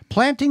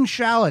 Planting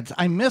shallots.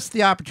 I missed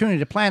the opportunity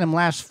to plant them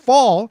last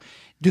fall.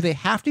 Do they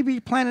have to be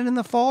planted in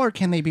the fall, or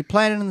can they be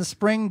planted in the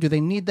spring? Do they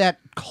need that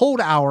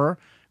cold hours,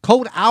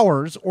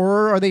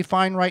 or are they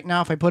fine right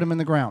now if I put them in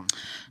the ground?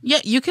 Yeah,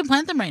 you can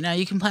plant them right now.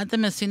 You can plant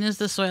them as soon as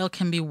the soil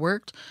can be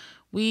worked.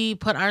 We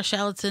put our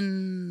shallots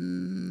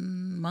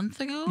in a month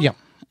ago. Yeah.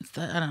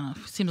 I don't know.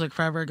 It seems like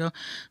forever ago.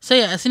 So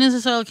yeah, as soon as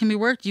the soil can be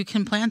worked, you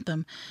can plant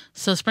them.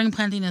 So spring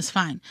planting is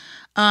fine.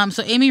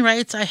 So Amy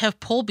writes, I have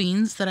pole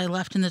beans that I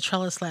left in the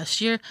trellis last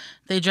year.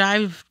 They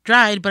dried,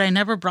 but I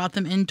never brought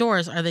them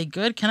indoors. Are they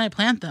good? Can I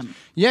plant them?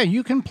 Yeah,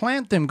 you can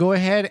plant them. Go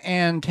ahead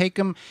and take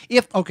them.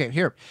 If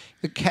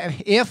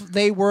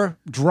they were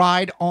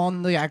dried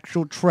on the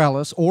actual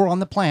trellis or on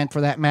the plant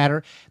for that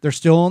matter, they're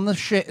still in the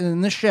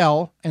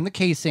shell and the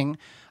casing,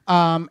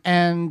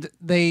 and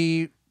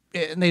they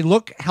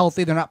look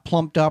healthy. They're not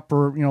plumped up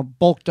or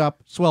bulked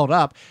up, swelled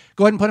up.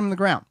 Go ahead and put them in the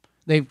ground.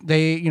 They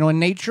in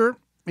nature,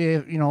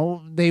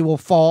 they will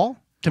fall.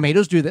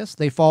 Tomatoes do this.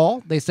 They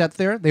fall. They sit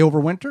there. They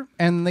overwinter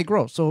and they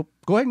grow. So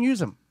go ahead and use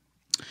them.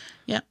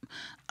 Yep.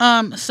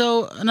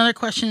 So another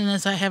question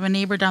is, I have a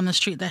neighbor down the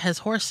street that has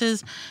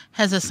horses,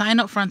 has a sign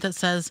up front that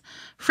says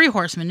free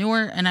horse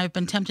manure, and I've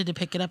been tempted to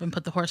pick it up and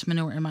put the horse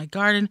manure in my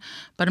garden,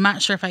 but I'm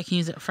not sure if I can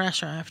use it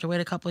fresh or I have to wait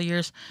a couple of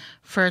years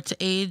for it to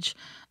age.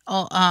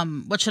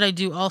 What should I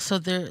do? Also,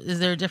 is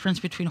there a difference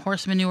between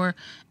horse manure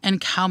and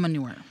cow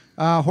manure?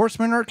 Horse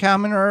manure, cow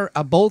manure,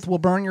 both will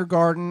burn your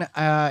garden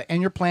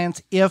and your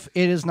plants if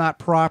it is not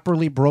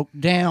properly broke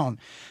down.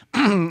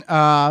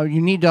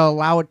 You need to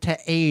allow it to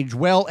age.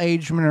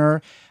 Well-aged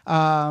manure,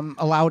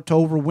 allow it to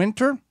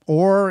overwinter,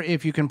 or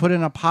if you can put it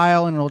in a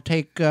pile and it'll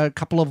take a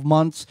couple of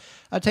months.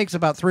 It takes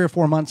about 3 or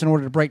 4 months in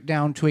order to break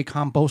down to a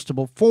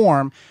compostable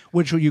form,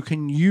 which you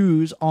can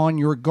use on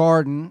your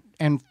garden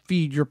and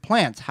feed your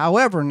plants.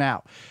 However,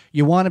 now,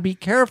 you want to be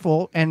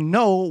careful and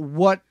know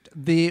what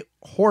the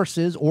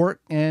horses, or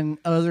in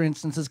other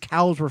instances,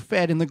 cows, were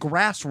fed in the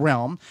grass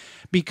realm,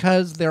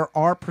 because there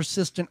are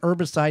persistent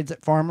herbicides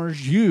that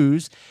farmers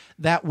use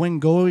that when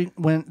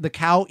the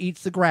cow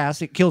eats the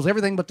grass, it kills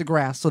everything but the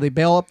grass. So they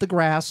bale up the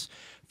grass,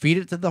 feed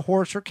it to the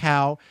horse or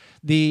cow.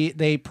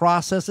 They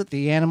process it.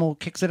 The animal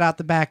kicks it out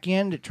the back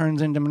end. It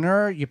turns into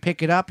manure. You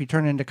pick it up. You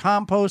turn it into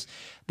compost.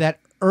 That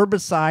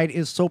herbicide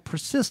is so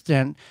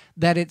persistent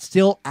that it's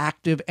still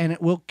active, and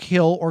it will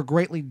kill or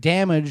greatly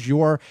damage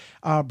your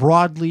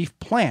broadleaf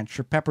plants,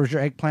 your peppers,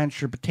 your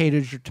eggplants, your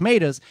potatoes, your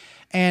tomatoes.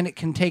 And it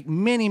can take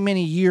many,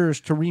 many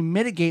years to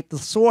remitigate the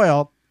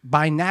soil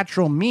by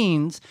natural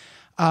means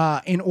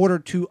in order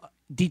to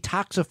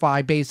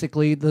detoxify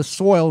basically the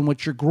soil in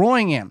which you're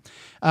growing in.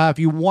 If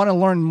you want to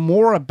learn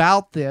more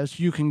about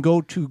this, you can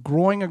go to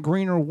Growing a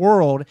Greener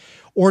World,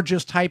 or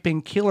just type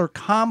in killer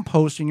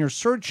compost in your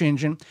search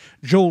engine.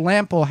 Joe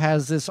Lampo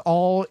has this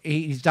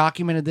he's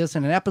documented this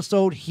in an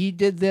episode. He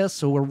did this,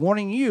 so we're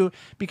warning you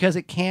because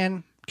it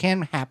can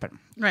happen.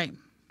 Right.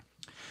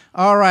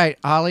 All right,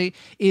 Ollie,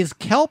 is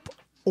kelp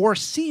or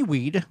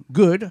seaweed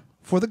good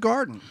for the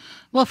garden?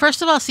 Well,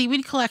 first of all,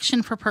 seaweed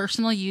collection for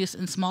personal use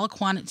in small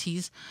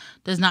quantities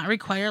does not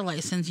require a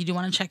license. You do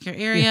want to check your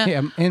area.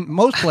 Yeah, in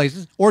most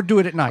places, or do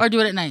it at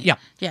night. Yeah.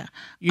 Yeah.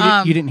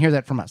 You didn't hear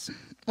that from us.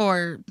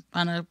 Or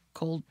on a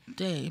cold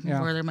day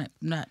where there might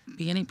not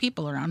be any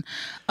people around.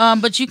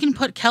 But you can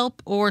put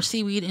kelp or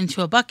seaweed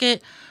into a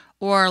bucket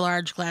or a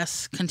large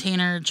glass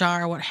container,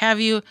 jar, what have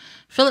you.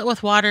 Fill it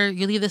with water.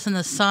 You leave this in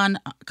the sun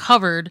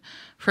covered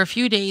for a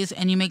few days,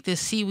 and you make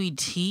this seaweed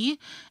tea.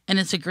 And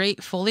it's a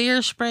great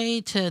foliar spray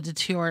to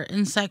deter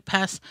insect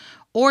pests,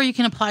 or you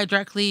can apply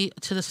directly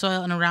to the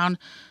soil and around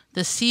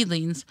the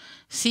seedlings.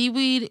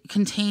 Seaweed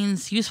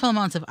contains useful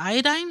amounts of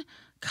iodine,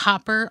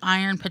 copper,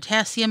 iron,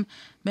 potassium,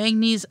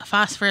 manganese,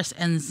 phosphorus,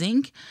 and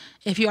zinc.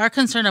 If you are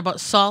concerned about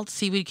salt,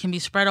 seaweed can be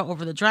spread out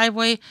over the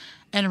driveway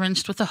and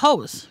rinsed with a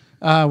hose.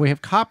 We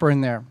have copper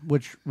in there,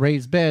 which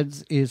raised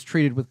beds is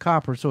treated with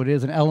copper, so it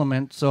is an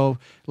element. So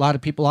a lot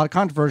of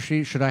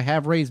controversy. Should I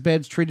have raised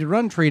beds treated or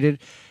untreated?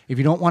 If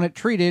you don't want it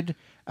treated,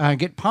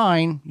 get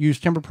pine.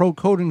 Use Timber Pro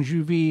Coatings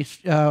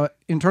UV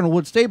internal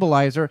wood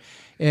stabilizer.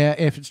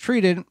 If it's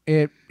treated,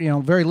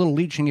 very little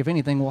leaching, if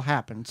anything, will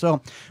happen.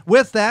 So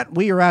with that,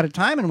 we are out of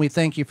time, and we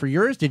thank you for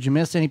yours. Did you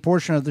miss any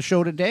portion of the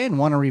show today and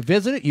want to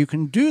revisit it? You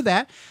can do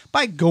that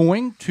by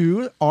going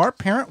to our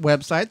parent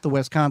website, the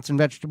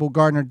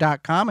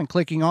WisconsinVegetableGardener.com, and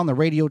clicking on the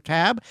radio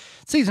tab,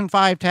 Season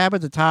 5 tab at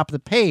the top of the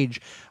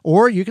page.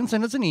 Or you can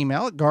send us an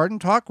email at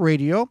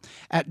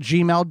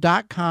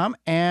gardentalkradio@gmail.com,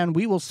 and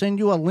we will send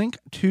you a link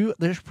to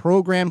this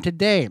program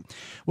today.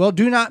 Well,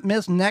 do not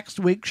miss next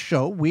week's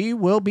show. We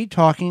will be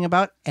talking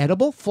about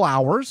edible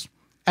flowers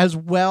as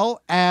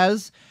well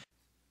as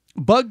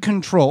bug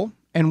control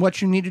and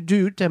what you need to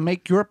do to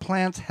make your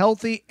plants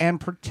healthy and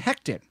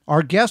protected.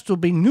 Our guest will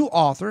be new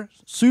author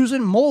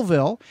Susan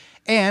Mulville,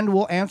 and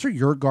will answer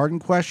your garden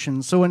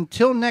questions. So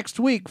until next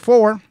week,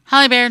 for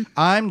Holly Baird,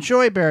 I'm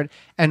Joy Baird,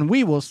 and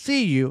we will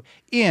see you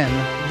in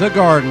the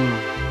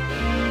garden.